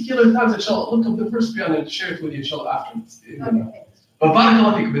these particular times, inshallah. Look up the first beyond and share it with you, inshallah, afterwards. Okay. But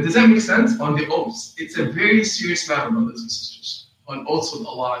barakallahu feekum, but does that make sense? On the oaths, it's a very serious matter, brothers and sisters. On oaths with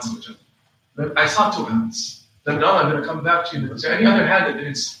Allah Azza wa Jalla. But I saw two hands. Then now I'm going to come back to you. Is there any other hand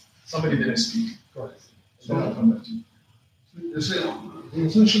that somebody didn't speak? Go ahead. So I'll come back to you. The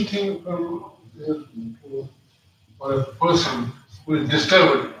essential thing for a person who is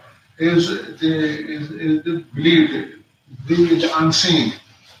disturbed is the belief is unseen.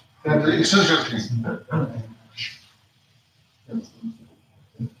 That's the essential thing.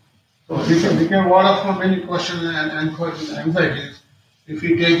 So we can ward off from many questions and anxieties if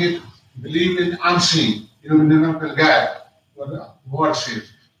we take it, believe in unseen. You know, what the word says.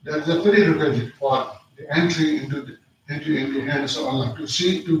 That is a prerequisite for the entry into the hands of Allah, to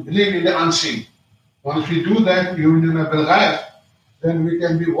believe in the unseen. Once we do that, then we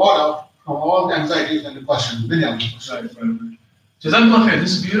can be ward off from all the anxieties and the questions. Many of them. Jazakallah khair.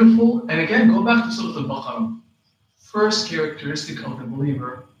 This is beautiful. And again, go back to Surah Al-Baqarah. First characteristic of the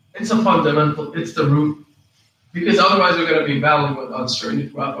believer, it's a fundamental, it's the root. Because otherwise we're going to be battling with uncertainty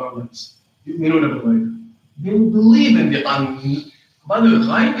throughout our lives. They believe in the unseen. By the way,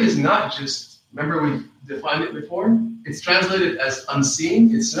 ghaib is not just, remember we defined it before? It's translated as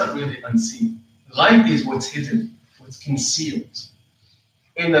unseen. It's not really unseen. Ghaib is what's hidden, what's concealed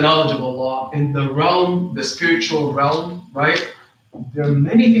in the knowledge of Allah, in the realm, the spiritual realm, right? There are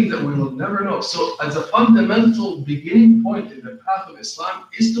many things that we will never know. So as a fundamental beginning point in the path of Islam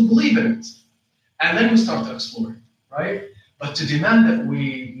is to believe in it. And then we start to explore it, right? But to demand that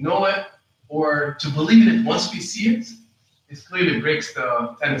we know it or to believe in it once we see it, it clearly breaks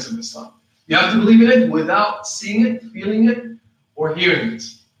the tenets of Islam. You have to believe in it without seeing it, feeling it, or hearing it.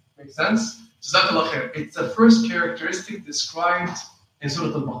 Make sense? Jazakallah khair. It's the first characteristic described in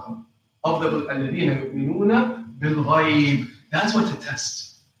Surah Al-Baqarah. أَفْضَلُ الَّذِينَ يُؤْمِنُونَ بِالْغَيْبِ. That's what to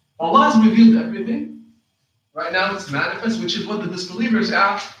test. Allah has revealed everything. Right now it's manifest, which is what the disbelievers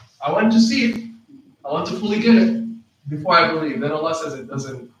ask. I want to see it. I want to fully get it before I believe. Then Allah says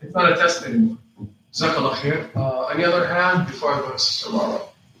it's not a test anymore. Jazakallah khair. Any other hand before I go to Sister Laura?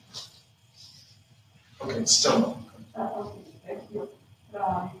 Okay, still. Thank you.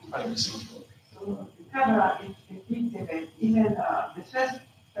 I can see. Camera is a big debate. Even the first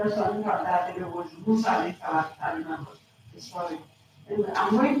person who had that debate was Musa alayhi salam, I remember the story. And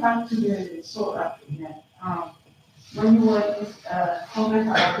I'm going back to the Surah again. When you were comment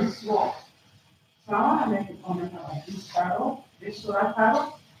about this law, so I want to make a comment about this title, this Surah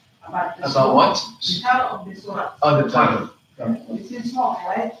title. About what? The title of the Surah. Oh, the title. It's in small,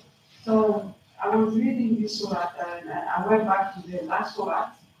 right? So I was reading this Surah and I went back to the last Surah.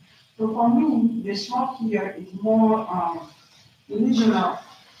 So for me, the smoke here is more illusional.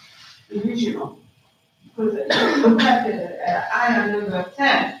 Because if you look at the ayah number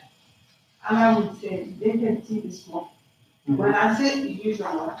 10, Allah would say they can see the smoke. When I say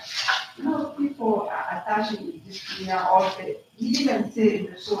illusional, people are attaching this here all day. He didn't say in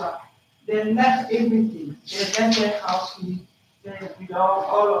the surah, they left everything. They left their house, they belong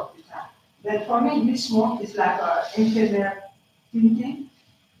all of the time. Then for me, this smoke is like an ephemeral thinking.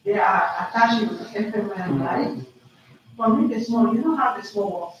 They are attaching to ephemeral life. For me, the smoke, you know how the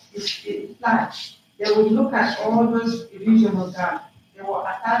smoke works? It's like they would look at all those illusional guys. They were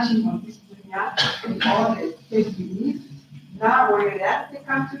attaching on this dunya with all the fake beliefs. Now, when reality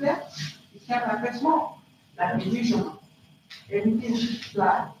come to them, it came like a smoke, like illusion. Everything is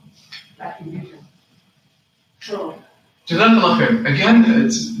fly, like illusion. So, Jazakallah khair. Again,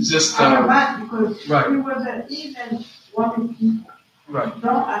 it's just. Because right. we were even wanting people. Right.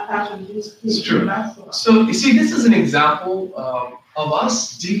 Don't attach on this thing. It's true. So, you see, this is an example of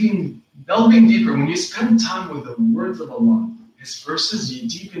us delving deeper. When you spend time with the words of Allah, His verses, you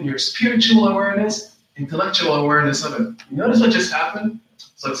deepen your spiritual awareness, intellectual awareness of it. You notice what just happened?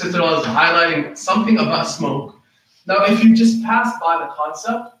 So like Sister Allah is highlighting something about smoke. Now if you just pass by the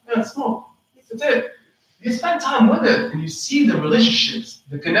concept, smoke. That's it. You spend time with it and you see the relationships,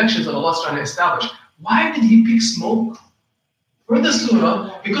 the connections that Allah is trying to establish. Why did He pick smoke? For the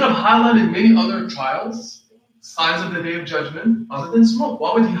surah, He could have highlighted many other trials, signs of the Day of Judgment, other than smoke.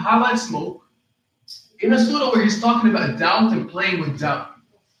 Why would He highlight smoke in a surah where He's talking about doubt and playing with doubt?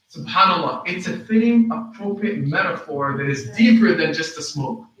 SubhanAllah, it's a fitting, appropriate metaphor that is deeper than just the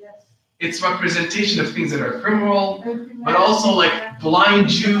smoke. It's representation of things that are ephemeral, but also like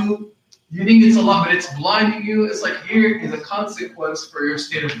blind you. You think it's Allah, but it's blinding you. It's like here is a consequence for your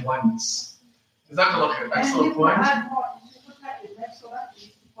state of blindness. Jazakallah khair. Excellent point.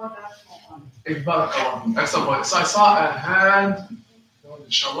 Excellent point. So I saw a hand,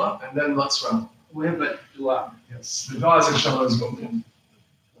 inshallah, and then let's run. We have a dua. Yes, the dua is inshallah is going.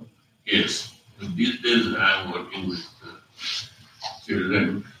 Yes, these days I am working with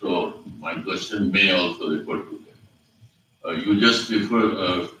children, so my question may also refer to them. You just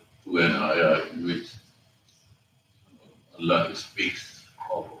refer to an ayah in which Allah speaks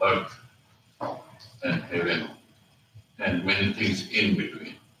of earth and heaven and many things in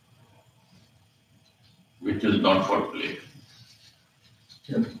between, which is not for play.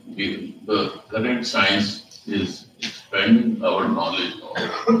 The current science is expanding our knowledge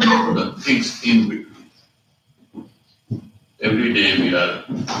of the things in between. Every day we are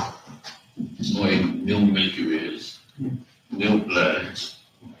knowing new Milky Ways, new planets,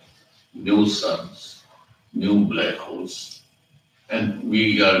 new suns, new black holes, and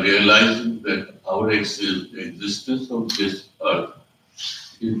we are realizing that our existence of this earth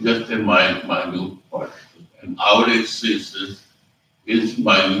is just a minute particle, and our existence is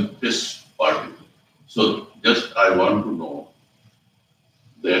minutest particle. So just I want to know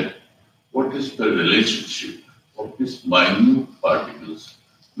that what is the relationship of these minute particles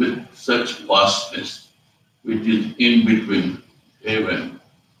with such vastness which is in between heaven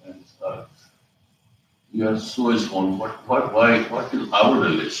and earth. We are so small. What is our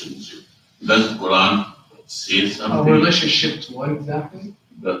relationship? Does Qur'an say something? Our relationship to what exactly?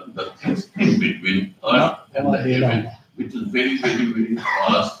 The things in between earth and the heaven, which is very, very, very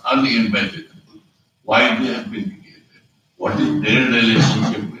vast, unimaginable. Why they have been created? What is their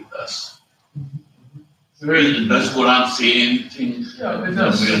relationship with us? Does Quran say anything? Yeah, it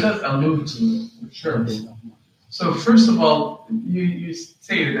does. It does allude to it. Sure. So first of all, you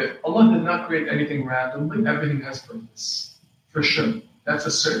stated that Allah did not create anything randomly. Everything has purpose. For sure. That's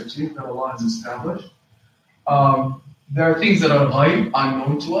a certainty that Allah has established. There are things that are ghaib,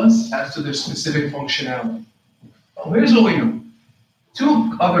 unknown to us, as to their specific functionality. But here's what we know.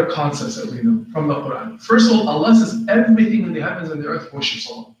 Two other concepts that we know from the Quran. First of all, Allah says everything in the heavens and the earth worships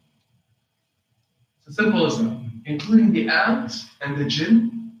Allah. It's as simple as that. Including the ants and the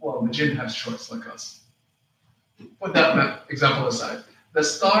jinn. Well, the jinn has choice like us. Put that example aside. The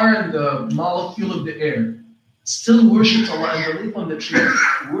star and the molecule of the air still worships Allah, and the leaf on the tree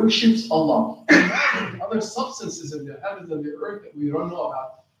worships Allah. And other substances in the heavens and the earth that we don't know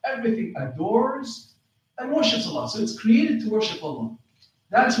about, everything adores and worships Allah. So it's created to worship Allah.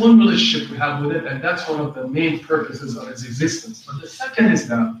 That's one relationship we have with it, and that's one of the main purposes of its existence. But the second is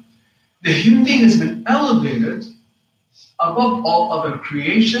that the human being has been elevated above all other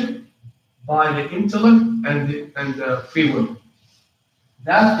creation by the intellect and the free will.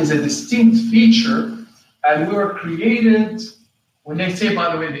 That is a distinct feature, and we were created, when they say,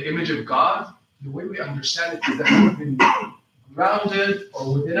 by the way, the image of God, the way we understand it is that we've been grounded,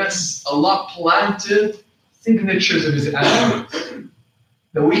 or within us, Allah planted signatures of His attributes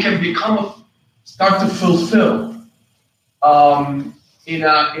that we can start to fulfill in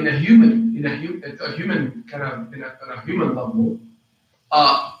a human level.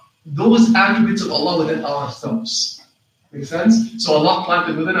 Those attributes of Allah within ourselves. Make sense? So Allah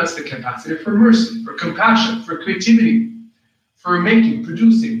planted within us the capacity for mercy, for compassion, for creativity, for making,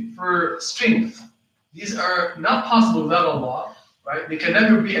 producing, for strength. These are not possible without Allah, right? They can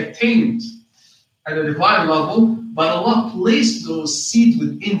never be attained at a divine level, but Allah placed those seeds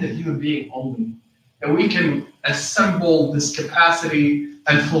within the human being only. And we can assemble this capacity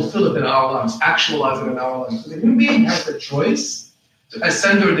and fulfill it in our lives, actualize it in our lives. So the human being has the choice to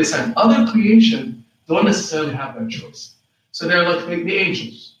ascend or descend. Other creation don't necessarily have that choice. So they're like the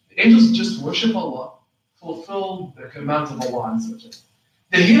angels. The angels just worship Allah, fulfill the commands of Allah and such.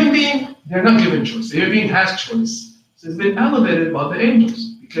 The human being, they're not given choice. The human being has choice. So it's been elevated above the angels.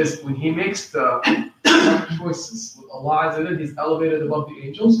 Because when he makes the choices with Allah, he's elevated above the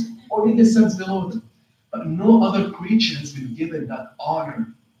angels, or he descends below them. But no other creature has been given that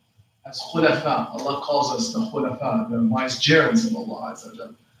honor as khulafa. Allah calls us the khulafa, the vicegerents of Allah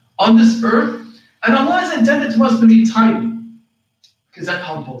on this earth. And Allah is intended to us to be tiny, because that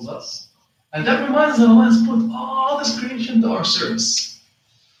humbles us. And that reminds us that Allah has put all this creation to our service.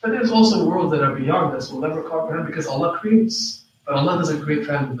 But there's also worlds that are beyond us, we'll never comprehend, because Allah creates. But Allah doesn't create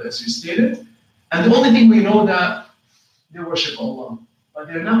randomly, as you stated. And the only thing we know that they worship Allah. But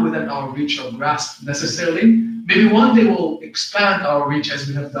they're not within our reach or grasp necessarily. Maybe one day we'll expand our reach as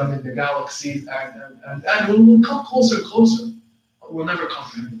we have done in the galaxies, and we'll come closer, but we'll never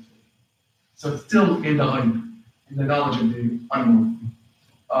comprehend it. So it's still in the ghaib, in the knowledge of the unknown.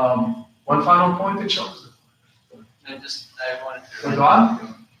 One final point that shows. I wanted to. For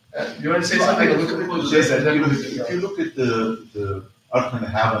dua? You want to say something? If you look at the earth and the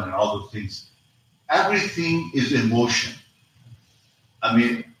heaven and all those things, everything is in motion. I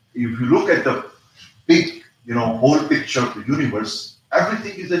mean, if you look at the big, whole picture of the universe,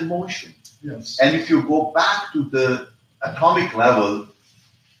 everything is in motion. Yes. And if you go back to the atomic level,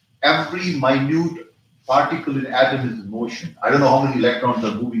 every minute particle in atom is in motion. I don't know how many electrons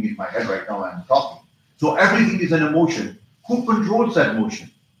are moving in my head right now when I'm talking. So everything is in a motion. Who controls that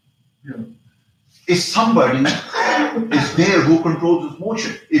motion? Yeah. Is somebody is there who controls this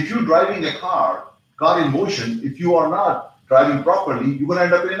motion. If you're driving a car in motion, if you are not driving properly, you're going to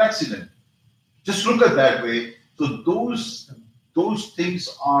end up in an accident. Just look at that way. So those things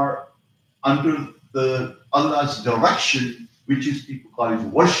are under the Allah's direction, which is people call it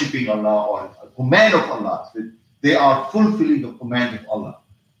worshipping Allah or a command of Allah. They are fulfilling the command of Allah,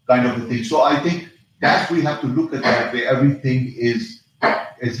 kind of a thing. So I think that we have to look at that way. Everything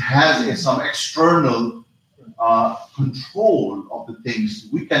has some external control of the things.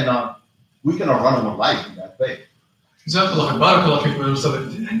 We cannot run our life in that way. Jazakallah, barakallah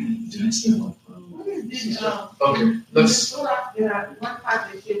fikum. Did I say one? What is this? Okay, let's. There are one part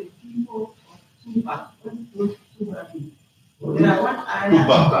they say the people of Tuba. What does Tuba mean? There are one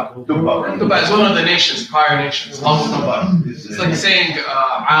ayah. Tuba is one of the nations, prior nations. It's like saying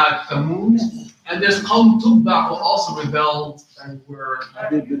Ad, Thamud. And there's Qawm Tuba who also rebelled and were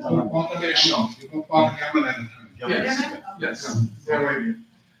Yes.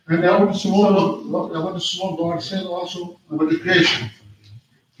 And about the small God said also about the creation.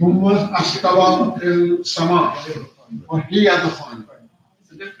 ثم استوى في السماء وهي دخان.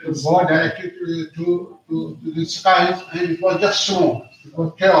 The God directed to the skies, and it was just smoke. It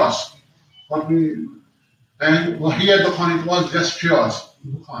was chaos. And وهي دخان, it was just chaos.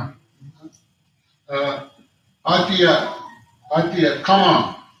 Atiya, come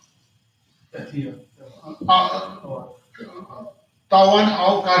on. Tawan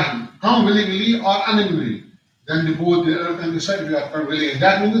or Karan, come willingly or unwillingly. Then both the earth and the sky we are willingly.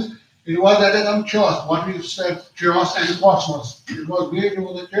 That means it was at a time chaos. What we said, chaos and cosmos. It was made from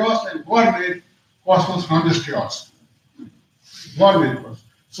the chaos, and God made cosmos from this chaos. God made cosmos.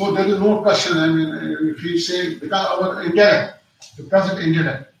 So there is no question. I mean, if we say, because our intellect, the present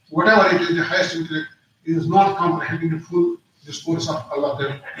intellect, whatever it is, the highest intellect, is not comprehending the full discourse of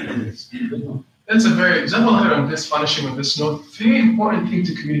Allah. That's a very, on this, finishing on this note, very important thing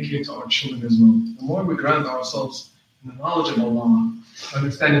to communicate to our children as well. The more we ground ourselves in the knowledge of Allah,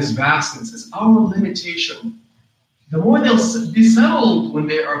 understand His vastness, His our limitation, the more they'll be settled when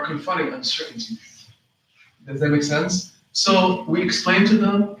they are confronting uncertainty. Does that make sense? So we explain to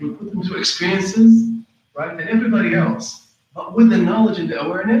them, we put them through experiences, right, and everybody else, but with the knowledge and the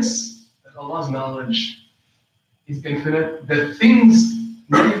awareness that Allah's knowledge is infinite, that things,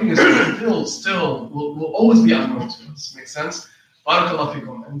 nothing is will always be unknown to us. Makes sense? Barakallahu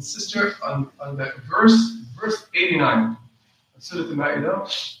fikum. And sister, on the verse 89, Surah Al-Ma'idah.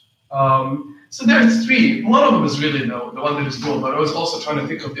 So there's three. One of them is really the one that is gold, but I was also trying to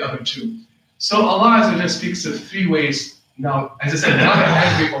think of the other two. So Allah Azza wa Jalla speaks of three ways. Now, as I said, not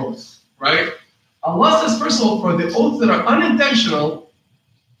every oath, right? Allah says, first of all, for the oaths that are unintentional,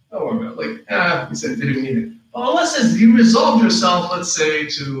 don't worry about it. He said, didn't mean it. But Allah says, you resolve yourself, let's say,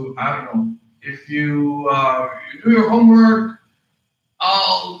 to, I don't know, if you do your homework,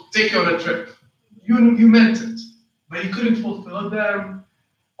 I'll take you on a trip. You meant it, but you couldn't fulfill them.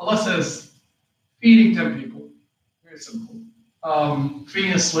 Allah says, feeding 10 people, very simple.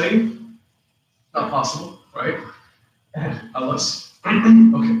 Freeing a slave, not possible, right? Unless,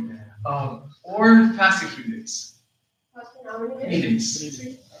 okay. Or fasting 3 days. 3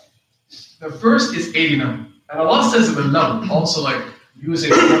 days. The first is 89. And Allah says of a level, also like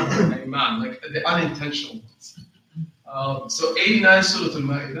using iman, like the unintentional ones. So 89 Surah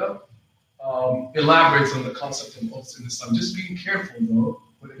Al-Ma'idah elaborates on the concept of oaths in Islam. Just being careful though,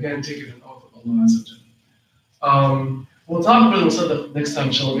 but again, taking an oath of Allah Azza wa Jalla. We'll talk with Musad next time,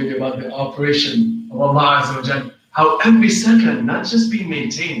 inshallah, maybe about the operation of Allah Azza wa Jalla. How every second, not just being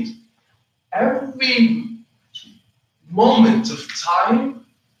maintained, every moment of time,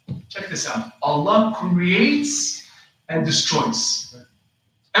 check this out, Allah creates and destroys.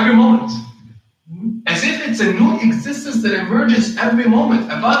 Every moment. As if it's a new existence that emerges every moment.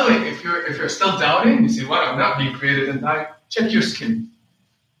 And by the way, if you're still doubting, you say, "What? I'm not being created and die." Check your skin.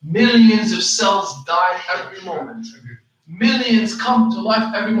 Millions of cells die every moment. Millions come to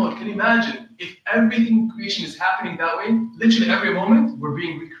life every moment. Can you imagine if everything in creation is happening that way? Literally every moment we're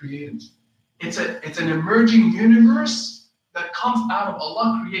being recreated. It's an emerging universe that comes out of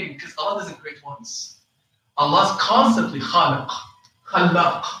Allah creating, because Allah doesn't create once. Allah's constantly khalaq,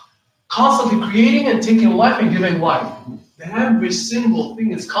 constantly creating and taking life and giving life. Every single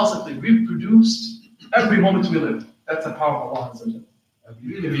thing is constantly reproduced every moment we live. That's the power of Allah.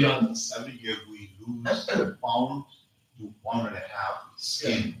 Really beyond us. Every year we lose a pound to 1.5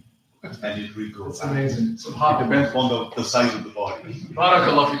 skin, and it regrows. It's amazing. So it depends on the size of the body.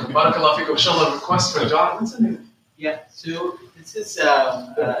 Barakallahu fikum. Barakallahu fikum. Inshallah, request for John. What's the name? Yeah, so this is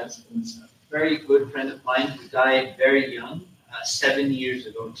a very good friend of mine who died very young, 7 years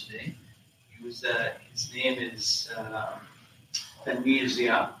ago today. He was, his name is Tanveer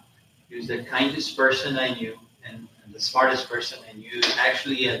Zia. He was the kindest person I knew and the smartest person I knew.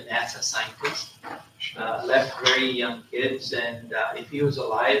 Actually a NASA scientist. Left very young kids, and if he was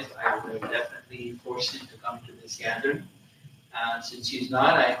alive, I would have definitely forced him to come to this gathering. Since he's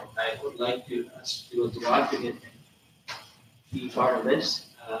not, I would like to do a dua to get him be part of this.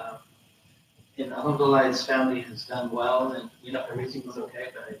 And Alhamdulillah, his family has done well, and everything was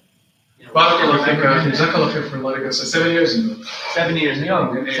okay. But Barakallahu fikum. Jazakallahu khair for letting us. 7 years ago. 7 years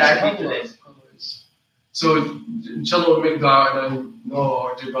young. Exactly today. So, inshallah, we'll make dua, and I know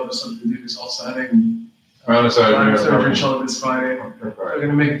our dear brother Sadruddin is also having surgery, inshallah, this Friday. We're going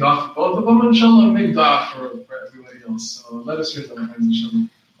to make dua for both of them, inshallah, and make dua for everybody else. So, let us raise our hands, inshallah.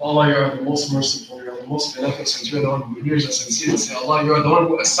 Allah, you are the most merciful, you are the most beneficent, you are the one who hears us and sees us, Ya Allah. You are the one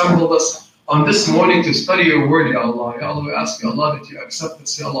who assembled us on this morning to study your word, Ya Allah. Ya Allah, we ask, Ya Allah, that you accept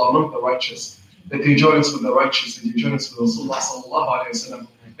us, Ya Allah, among the righteous, that you join us with the righteous, that you join us with Rasulullah sallallahu alayhi wa sallam.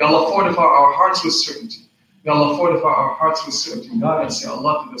 Ya Allah, fortify our hearts with certainty. Ya Allah, fortify our hearts with certainty. Guide us, Ya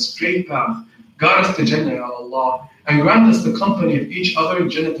Allah, to the straight path. Guide us to Jannah, Ya Allah. And grant us the company of each other,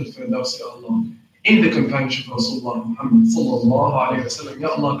 Jannah al-Firdaus, Ya Allah. In the companionship of Rasulullah Muhammad sallallahu alayhi wa sallam. Ya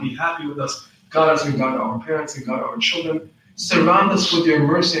Allah, be happy with us. Guide us and guide our parents and guide our children. Surround us with your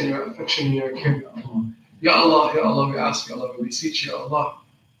mercy and your affection and your care, Ya Allah. Ya Allah, we ask, Ya Allah, we beseech you, Ya Allah,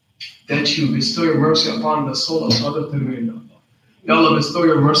 that you bestow your mercy upon the soul of Sadr Tanveer, Ya Allah. Ya Allah, bestow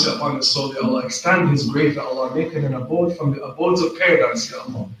your mercy upon his soul, Ya Allah. Expand his grave, Ya Allah. Make it an abode from the abodes of paradise, Ya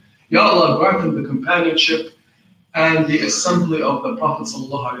Allah. Ya Allah, grant him the companionship and the assembly of the Prophet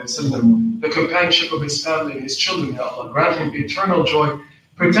sallallahu alaihi wasallam, the companionship of his family and his children, Ya Allah. Grant him eternal joy.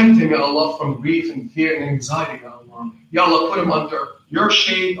 Protect him, Ya Allah, from grief and fear and anxiety, Ya Allah. Ya Allah, put him under your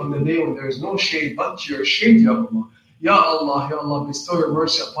shade on the day when there is no shade but your shade, Ya Allah. Ya Allah, bestow your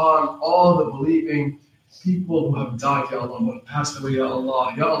mercy upon all the believing people who have died, Ya Allah, who have passed away, Ya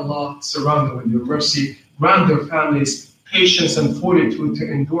Allah. Ya Allah, surround them with your mercy. Grant their families patience and fortitude to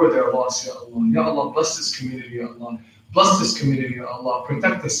endure their loss, Ya Allah. Ya Allah, bless this community, Ya Allah. Bless this community, Ya Allah.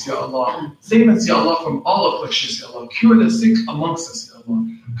 Protect us, Ya Allah. Save us, Ya Allah, from all afflictions, Ya Allah. Cure the sick amongst us, Ya Allah.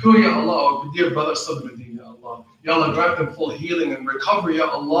 Cure, Ya Allah, our dear brother Sadruddin, Ya Allah. Ya Allah, grant them full healing and recovery, Ya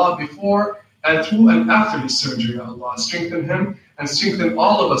Allah, before and through and after his surgery, Ya Allah. Strengthen him and strengthen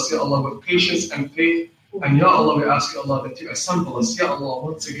all of us, Ya Allah, with patience and faith. And Ya Allah, we ask Ya Allah that you assemble us, Ya Allah,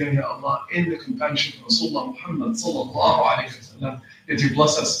 once again, Ya Allah, in the companionship of Rasulullah Muhammad sallallahu alayhi wa sallam, that you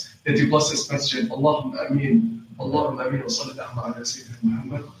bless us, that you bless this masjid. Allahumma ameen, Allahumma ameen, wa sallallahu ala Sayyidina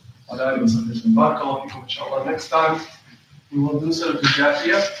Muhammad, wa ala alihi wa sallam. Barakallahu fikum, inshallah. Next time, we will do Surah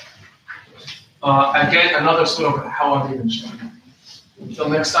Al-Jafiyah. Again, another Surah of Hawamim, inshallah. Until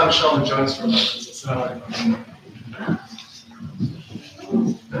next time, inshallah, join us for that. Assalamu alaikum.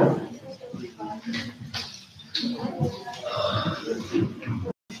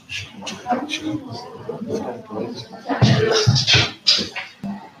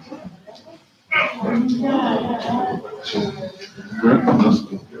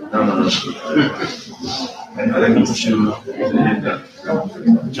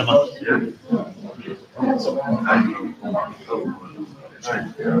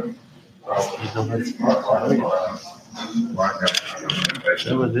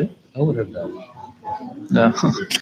 لا